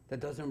that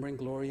doesn't bring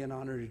glory and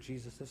honor to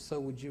Jesus? If so,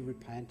 would you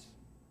repent?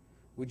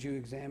 Would you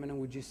examine and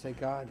would you say,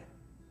 God,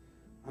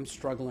 I'm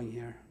struggling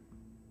here.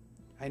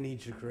 I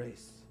need your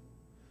grace.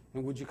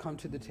 And would you come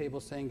to the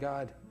table saying,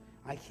 God,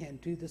 I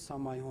can't do this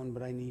on my own,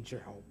 but I need your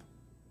help.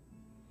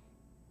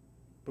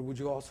 But would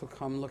you also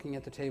come looking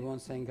at the table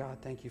and saying, God,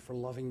 thank you for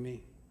loving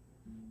me,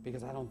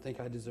 because I don't think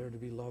I deserve to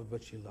be loved,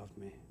 but you loved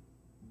me.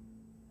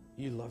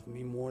 You loved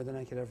me more than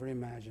I could ever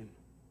imagine,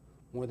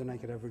 more than I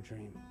could ever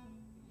dream.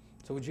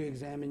 So would you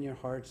examine your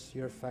hearts,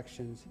 your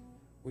affections?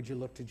 Would you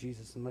look to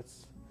Jesus? And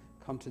let's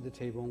come to the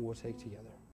table and we'll take together.